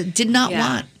 They did not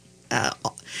want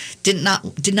did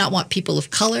not want people of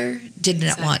color. Did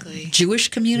not want Jewish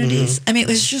communities. I mean, it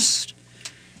was just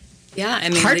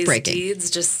These heartbreaking. deeds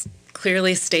just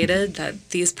clearly stated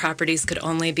that these properties could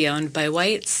only be owned by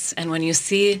whites. And when you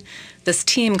see this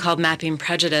team called Mapping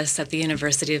Prejudice at the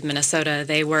University of Minnesota,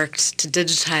 they worked to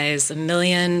digitize 1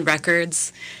 million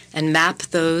records and map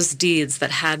those deeds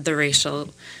that had the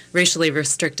racially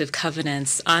restrictive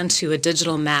covenants onto a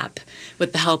digital map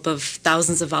with the help of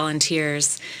thousands of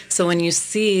volunteers. So when you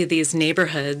see these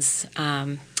neighborhoods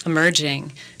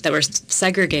emerging that were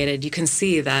segregated, you can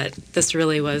see that this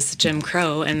really was Jim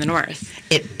Crow in the North.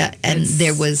 And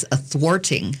there was a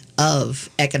thwarting of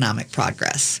economic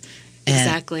progress.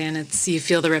 Exactly, and you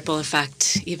feel the ripple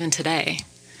effect even today.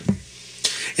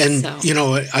 And,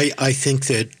 I think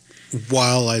that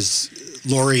while, as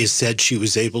Lori has said, she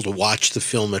was able to watch the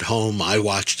film at home, I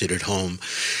watched it at home.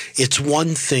 It's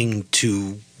one thing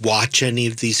to watch any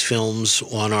of these films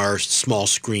on our small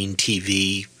screen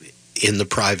TV in the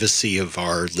privacy of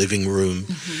our living room.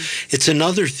 It's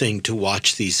another thing to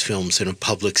watch these films in a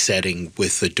public setting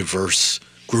with a diverse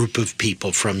group of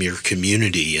people from your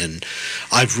community. And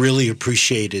I've really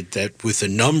appreciated that with a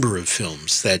number of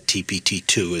films that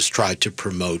TPT2 has tried to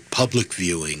promote public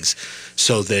viewings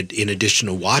so that in addition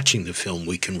to watching the film,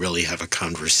 we can really have a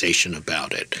conversation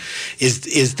about it.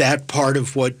 Is that part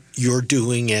of what you're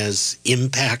doing as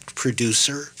impact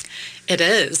producer? It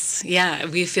is. Yeah,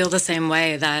 we feel the same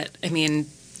way.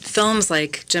 Films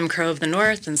like Jim Crow of the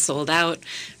North and Sold Out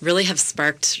really have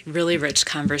sparked really rich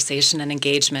conversation and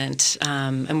engagement.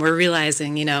 And we're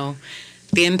realizing,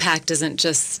 the impact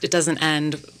it doesn't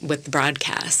end with the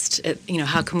broadcast.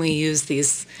 How can we use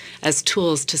these as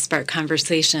tools to spark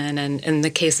conversation? And in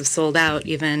the case of Sold Out,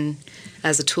 even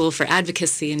as a tool for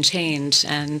advocacy and change.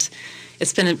 And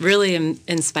it's been really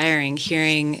inspiring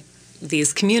hearing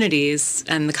these communities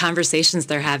and the conversations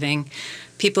they're having,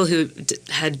 people who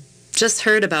had just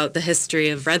heard about the history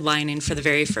of redlining for the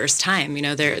very first time.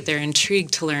 They're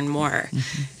intrigued to learn more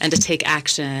and to take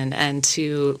action and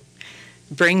to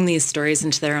bring these stories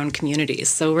into their own communities.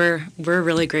 So we're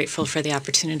really grateful for the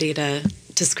opportunity to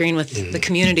screen with the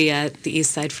community at the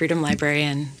East Side Freedom Library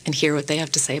and hear what they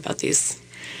have to say about these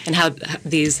and how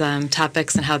these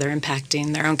topics and how they're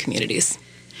impacting their own communities.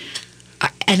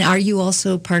 And are you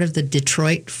also part of the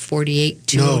Detroit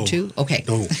 48202? No. Okay.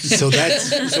 No. So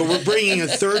we're bringing a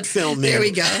third film in. There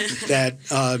we go. That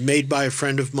made by a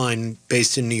friend of mine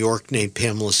based in New York named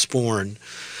Pamela Sporn.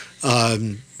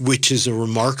 which is a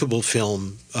remarkable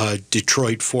film,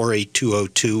 Detroit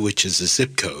 48202, which is a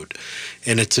zip code.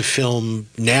 And it's a film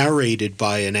narrated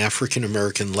by an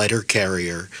African-American letter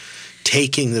carrier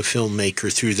taking the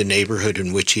filmmaker through the neighborhood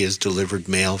in which he has delivered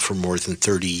mail for more than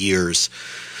 30 years,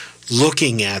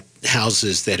 looking at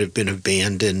houses that have been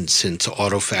abandoned since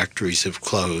auto factories have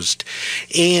closed,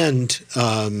 and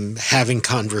having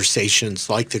conversations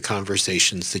like the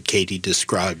conversations that Katie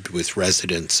described with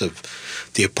residents of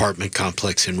the apartment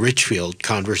complex in Richfield,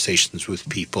 conversations with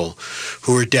people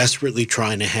who are desperately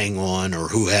trying to hang on or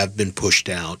who have been pushed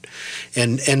out,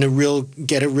 and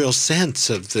get a real sense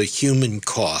of the human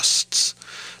costs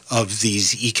of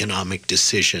these economic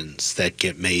decisions that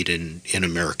get made in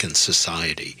American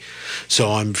society.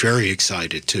 So I'm very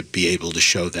excited to be able to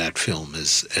show that film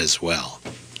as well.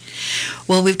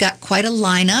 Well, we've got quite a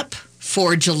lineup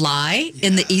for July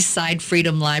in the East Side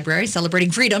Freedom Library, celebrating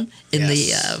freedom in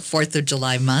the 4th of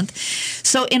July month.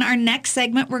 So in our next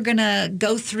segment, we're going to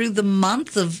go through the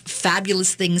month of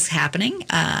fabulous things happening,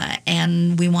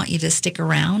 and we want you to stick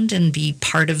around and be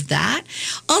part of that.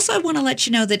 Also, I want to let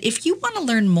you know that if you want to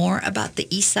learn more about the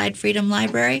East Side Freedom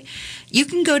Library, you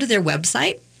can go to their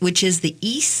website, which is the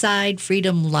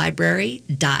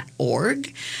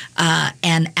eastsidefreedomlibrary.org.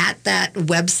 And at that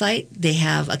website, they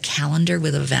have a calendar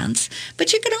with events.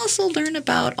 But you can also learn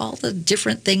about all the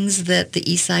different things that the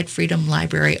Eastside Freedom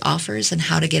Library offers and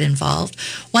how to get involved.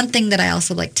 One thing that I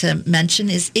also like to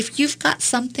mention is if you've got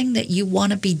something that you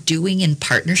want to be doing in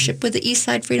partnership with the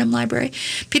Eastside Freedom Library,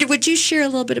 Peter, would you share a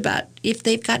little bit about if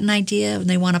they've got an idea and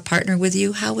they want to partner with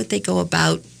you, how would they go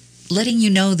about letting you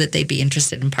know that they'd be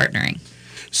interested in partnering?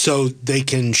 So they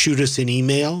can shoot us an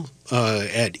email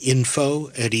at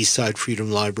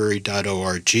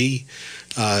info@eastsidefreedomlibrary.org.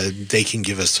 They can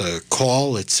give us a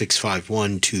call at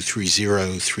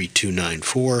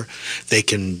 651-230-3294. They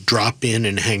can drop in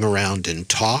and hang around and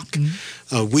talk.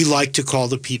 We like to call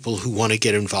the people who want to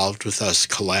get involved with us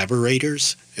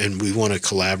collaborators, and we want to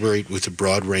collaborate with a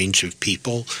broad range of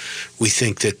people. We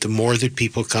think that the more that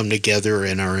people come together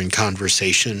and are in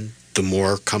conversation, the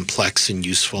more complex and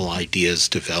useful ideas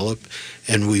develop,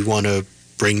 and we want to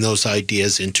bring those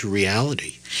ideas into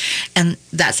reality. And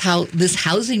that's how this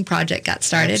housing project got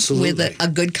started. Absolutely. With a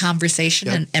good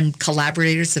conversation and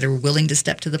collaborators that are willing to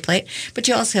step to the plate. But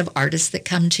you also have artists that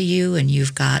come to you, and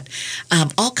you've got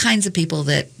all kinds of people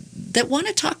that want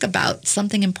to talk about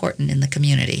something important in the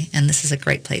community, and this is a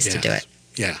great place to do it.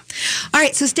 Yeah. All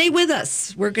right, so stay with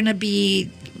us. We're going to be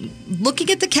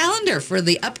looking at the calendar for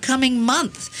the upcoming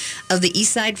month of the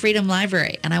Eastside Freedom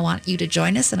Library, and I want you to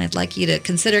join us, and I'd like you to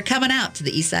consider coming out to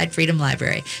the Eastside Freedom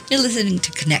Library. You're listening to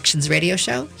Connections Radio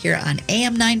Show here on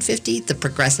AM 950, the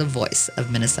progressive voice of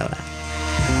Minnesota.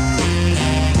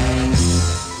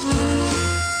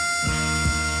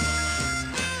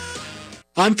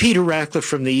 I'm Peter Ratcliffe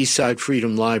from the Eastside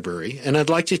Freedom Library, and I'd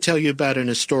like to tell you about an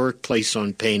historic place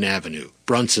on Payne Avenue,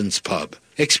 Brunson's Pub.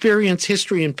 Experience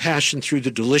history and passion through the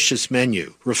delicious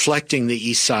menu, reflecting the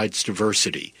East Side's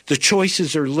diversity. The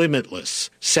choices are limitless: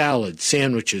 salads,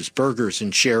 sandwiches, burgers,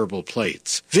 and shareable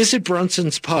plates. Visit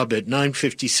Brunson's Pub at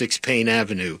 956 Payne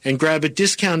Avenue and grab a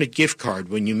discounted gift card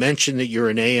when you mention that you're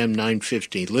an AM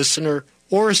 950 listener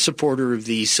or a supporter of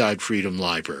the Eastside Freedom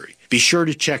Library. Be sure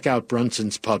to check out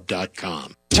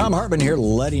brunsonspub.com. Tom Hartman here,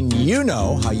 letting you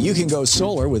know how you can go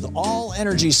solar with All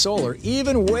Energy Solar,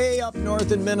 even way up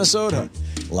north in Minnesota.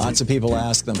 Lots of people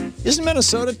ask them, isn't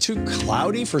Minnesota too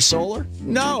cloudy for solar?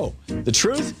 No. The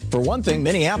truth? For one thing,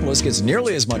 Minneapolis gets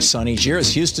nearly as much sun each year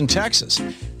as Houston, Texas.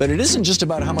 But it isn't just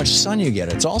about how much sun you get.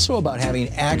 It's also about having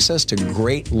access to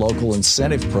great local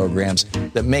incentive programs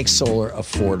that make solar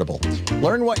affordable.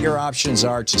 Learn what your options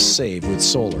are to save with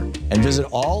solar and visit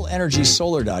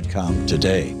allenergysolar.com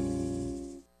today.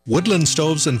 Woodland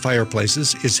Stoves and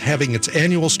Fireplaces is having its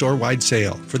annual store-wide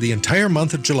sale. For the entire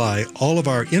month of July, all of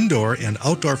our indoor and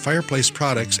outdoor fireplace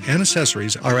products and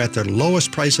accessories are at their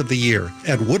lowest price of the year.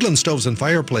 At Woodland Stoves and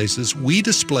Fireplaces, we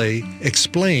display,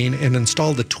 explain, and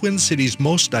install the Twin Cities'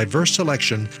 most diverse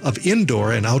selection of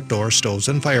indoor and outdoor stoves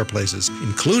and fireplaces,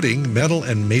 including metal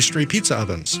and masonry pizza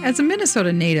ovens. As a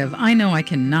Minnesota native, I know I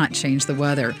cannot change the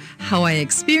weather. How I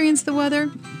experience the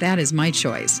weather, that is my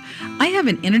choice. I have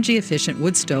an energy-efficient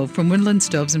wood stove from Woodland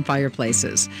Stoves and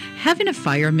Fireplaces. Having a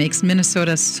fire makes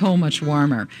Minnesota so much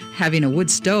warmer. Having a wood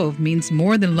stove means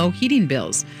more than low heating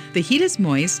bills. The heat is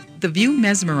moist, the view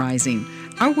mesmerizing.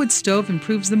 Our wood stove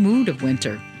improves the mood of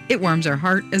winter. It warms our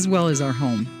heart as well as our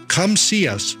home. Come see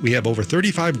us. We have over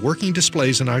 35 working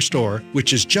displays in our store,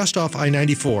 which is just off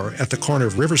I-94 at the corner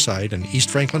of Riverside and East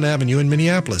Franklin Avenue in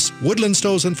Minneapolis. Woodland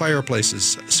Stoves and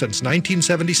Fireplaces, since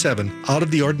 1977, out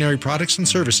of the ordinary products and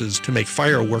services to make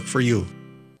fire work for you.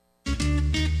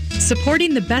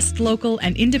 Supporting the best local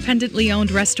and independently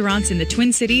owned restaurants in the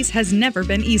Twin Cities has never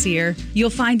been easier. You'll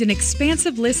find an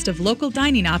expansive list of local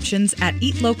dining options at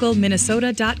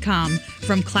eatlocalminnesota.com,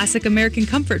 from classic American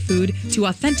comfort food to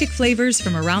authentic flavors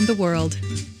from around the world.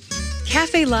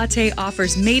 Cafe Latte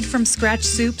offers made-from-scratch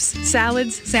soups,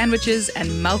 salads, sandwiches,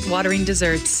 and mouth-watering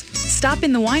desserts. Stop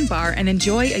in the wine bar and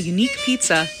enjoy a unique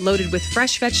pizza loaded with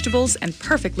fresh vegetables and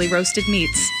perfectly roasted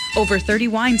meats. Over 30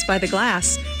 wines by the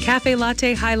glass, Cafe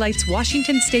Latte highlights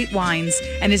Washington State wines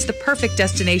and is the perfect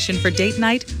destination for date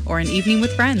night or an evening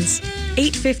with friends.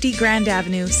 850 Grand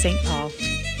Avenue, St. Paul.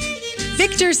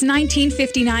 Victor's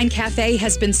 1959 Cafe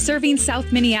has been serving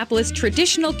South Minneapolis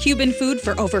traditional Cuban food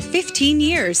for over 15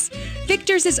 years.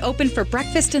 Victor's is open for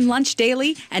breakfast and lunch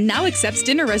daily and now accepts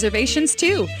dinner reservations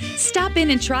too. Stop in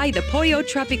and try the Pollo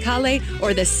Tropicale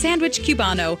or the Sandwich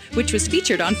Cubano, which was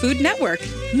featured on Food Network.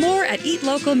 More at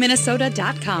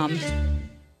eatlocalminnesota.com.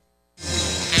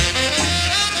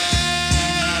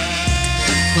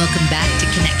 Welcome back to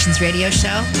Connections Radio Show.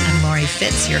 I'm Lori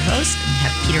Fitz, your host, and we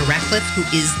have Peter Ratcliffe, who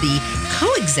is the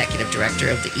co-executive director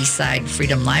of the Eastside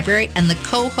Freedom Library and the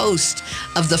co-host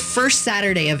of the first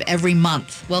Saturday of every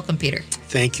month. Welcome, Peter.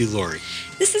 Thank you, Lori.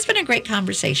 This has been a great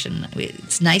conversation.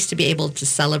 It's nice to be able to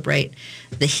celebrate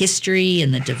the history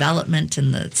and the development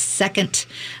and the second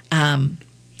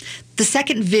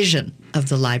vision of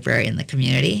the library in the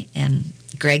community. And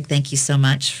Greg, thank you so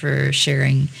much for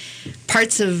sharing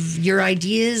parts of your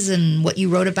ideas and what you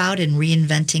wrote about in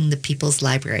reinventing the People's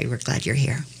Library. We're glad you're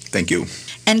here. Thank you.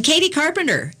 And Katie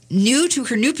Carpenter, new to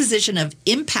her new position of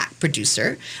impact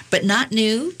producer, but not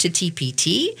new to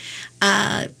TPT.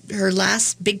 Her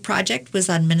last big project was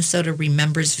on Minnesota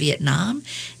Remembers Vietnam,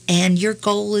 and your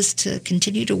goal is to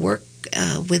continue to work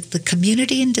with the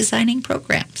community in designing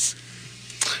programs.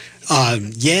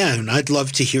 Yeah, and I'd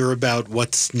love to hear about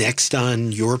what's next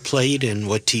on your plate and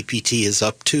what TPT is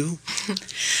up to.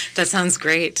 That sounds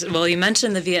great. Well, you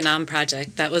mentioned the Vietnam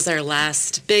Project. That was our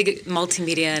last big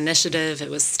multimedia initiative. It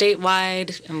was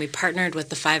statewide, and we partnered with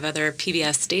the 5 other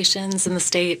PBS stations in the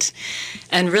state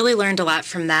and really learned a lot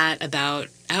from that about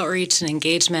outreach and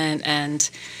engagement and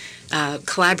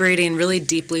collaborating really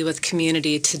deeply with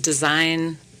community to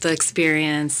design the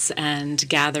experience and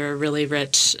gather a really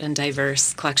rich and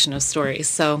diverse collection of stories.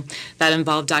 So that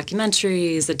involved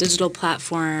documentaries, a digital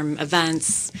platform,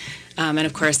 events, and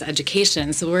of course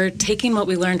education. So we're taking what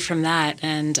we learned from that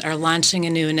and are launching a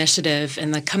new initiative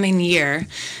in the coming year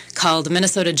called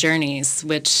Minnesota Journeys,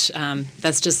 which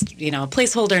that's just, a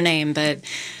placeholder name, but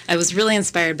I was really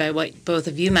inspired by what both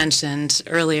of you mentioned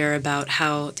earlier about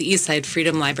how the Eastside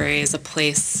Freedom Library is a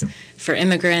place for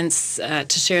immigrants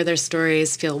to share their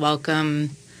stories, feel welcome,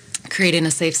 creating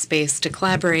a safe space to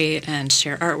collaborate and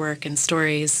share artwork and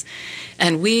stories.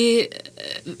 And we,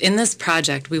 in this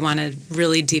project, we want to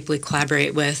really deeply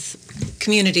collaborate with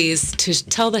communities to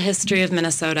tell the history of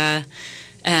Minnesota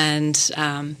and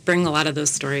bring a lot of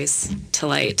those stories to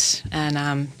light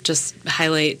and just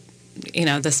highlight,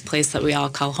 this place that we all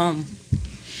call home.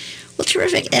 Well,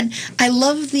 terrific. And I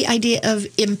love the idea of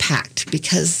impact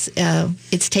because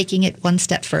it's taking it one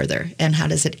step further. And how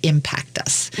does it impact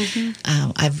us?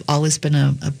 Mm-hmm. I've always been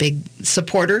a big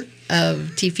supporter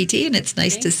of TPT, and it's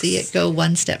nice to see it go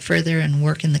one step further and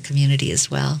work in the community as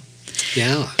well.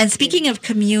 Yeah. And speaking of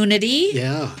community,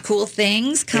 cool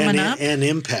things coming up. And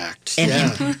impact.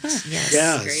 Impact. Yes.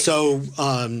 Yeah. Great. So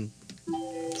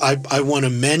I want to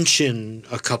mention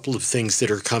a couple of things that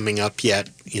are coming up yet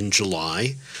in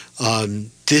July.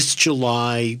 This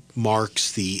July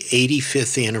marks the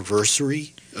 85th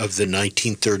anniversary of the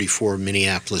 1934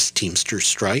 Minneapolis Teamsters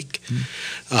strike.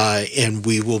 And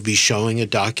we will be showing a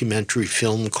documentary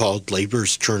film called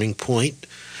Labor's Turning Point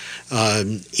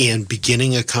and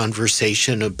beginning a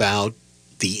conversation about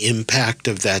the impact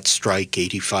of that strike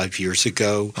 85 years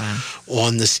ago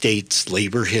on the state's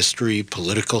labor history,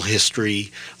 political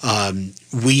history.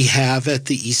 We have at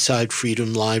the Eastside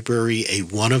Freedom Library a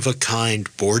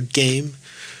one-of-a-kind board game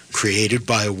created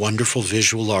by a wonderful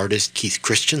visual artist, Keith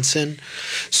Christensen,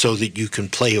 so that you can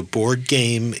play a board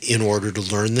game in order to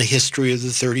learn the history of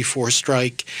the 34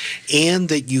 strike, and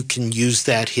that you can use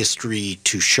that history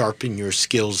to sharpen your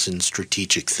skills in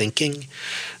strategic thinking.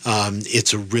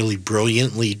 It's a really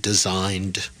brilliantly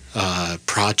designed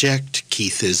project.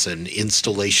 Keith is an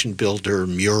installation builder,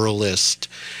 muralist,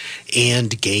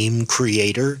 and game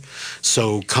creator.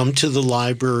 So come to the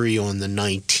library on the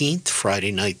 19th,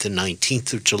 Friday night, the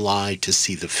 19th of July, to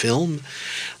see the film.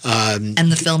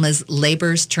 And the film is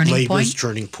Labor's Turning Point? Labor's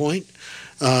Turning Point.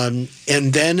 And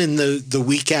then in the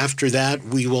week after that,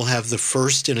 we will have the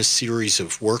first in a series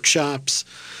of workshops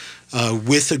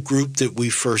with a group that we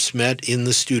first met in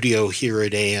the studio here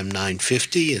at AM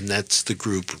 950, and that's the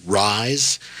group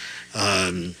RISE.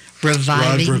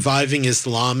 Reviving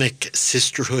Islamic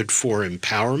Sisterhood for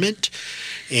Empowerment.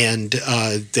 And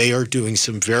they are doing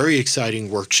some very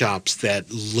exciting workshops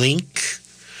that link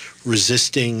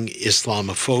resisting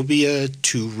Islamophobia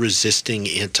to resisting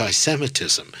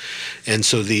anti-Semitism. And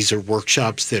so these are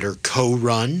workshops that are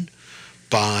co-run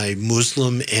by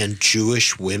Muslim and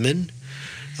Jewish women,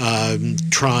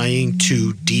 trying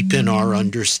to deepen our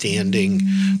understanding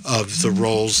of the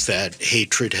roles that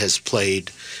hatred has played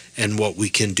and what we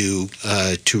can do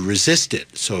to resist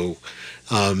it. So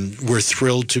we're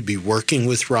thrilled to be working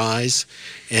with RISE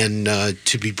and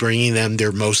to be bringing them.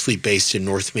 They're mostly based in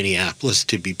North Minneapolis,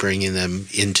 to be bringing them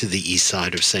into the east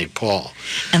side of St. Paul.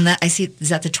 And that, I see, is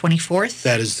that the 24th?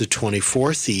 That is the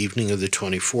 24th, the evening of the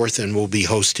 24th, and we'll be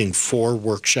hosting 4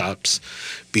 workshops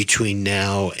between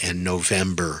now and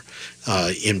November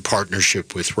in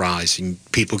partnership with RISE. And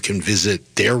people can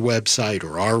visit their website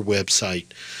or our website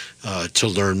to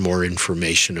learn more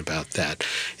information about that.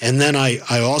 And then I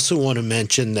also want to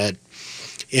mention that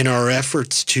in our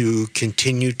efforts to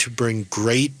continue to bring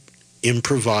great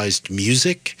improvised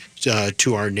music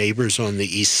to our neighbors on the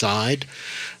east side,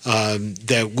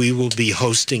 that we will be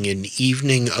hosting an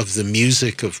evening of the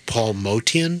music of Paul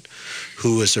Motian,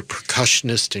 who is a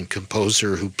percussionist and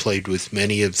composer who played with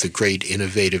many of the great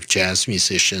innovative jazz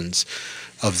musicians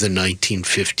of the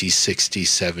 1950s, 60s,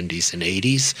 70s, and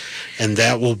 80s. And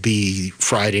that will be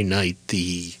Friday night,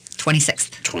 the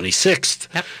 26th,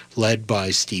 yep. Led by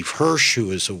Steve Hirsch,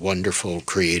 who is a wonderful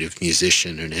creative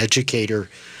musician and educator.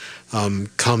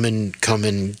 Come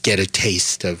and get a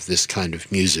taste of this kind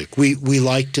of music. We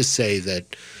like to say that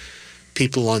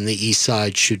people on the east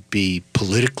side should be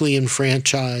politically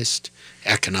enfranchised,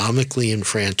 economically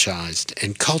enfranchised,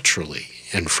 and culturally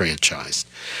enfranchised.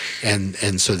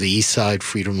 And so the East Side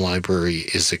Freedom Library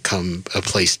is a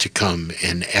place to come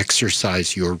and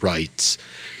exercise your rights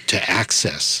to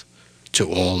access to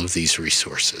all of these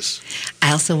resources.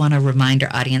 I also want to remind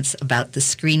our audience about the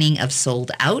screening of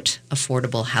Sold Out,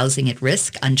 Affordable Housing at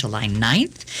Risk, on July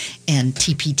 9th. And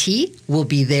TPT will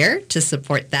be there to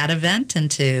support that event and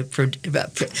to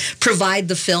provide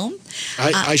the film.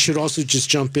 I should also just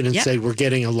jump in and say we're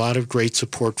getting a lot of great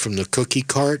support from the cookie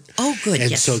cart. Oh, good,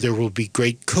 and yes. So there will be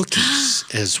great cookies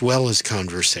as well as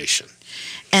conversation.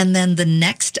 And then the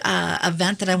next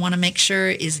event that I want to make sure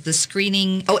is the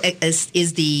screening,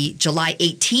 is the July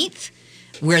 18th,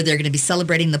 where they're going to be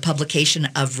celebrating the publication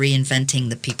of Reinventing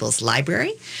the People's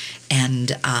Library.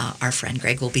 And our friend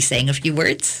Greg will be saying a few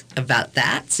words about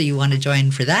that, so you want to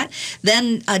join for that.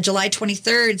 Then July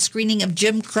 23rd, screening of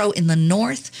Jim Crow in the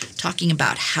North, talking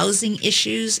about housing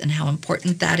issues and how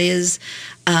important that is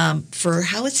for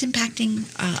how it's impacting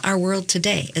our world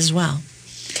today as well.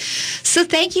 So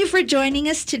thank you for joining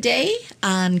us today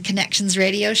on Connections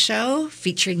Radio Show,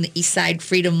 featuring the Eastside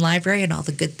Freedom Library and all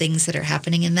the good things that are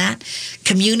happening in that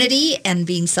community and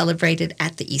being celebrated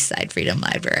at the Eastside Freedom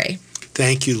Library.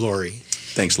 Thank you, Lori.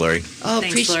 Thanks, Lori. Oh,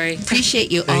 Thanks, Lori.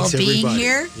 Appreciate you Thanks, all being everybody.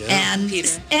 here. Yeah.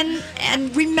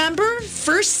 And remember,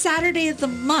 first Saturday of the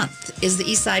month is the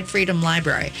Eastside Freedom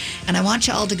Library. And I want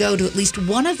you all to go to at least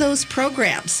one of those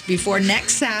programs before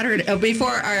next Saturday,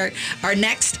 before our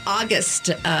next August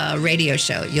radio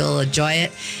show. You'll enjoy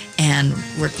it. And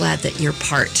we're glad that you're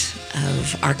part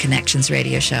of our Connections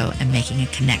radio show and making a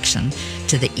connection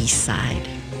to the East Side.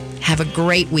 Have a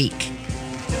great week.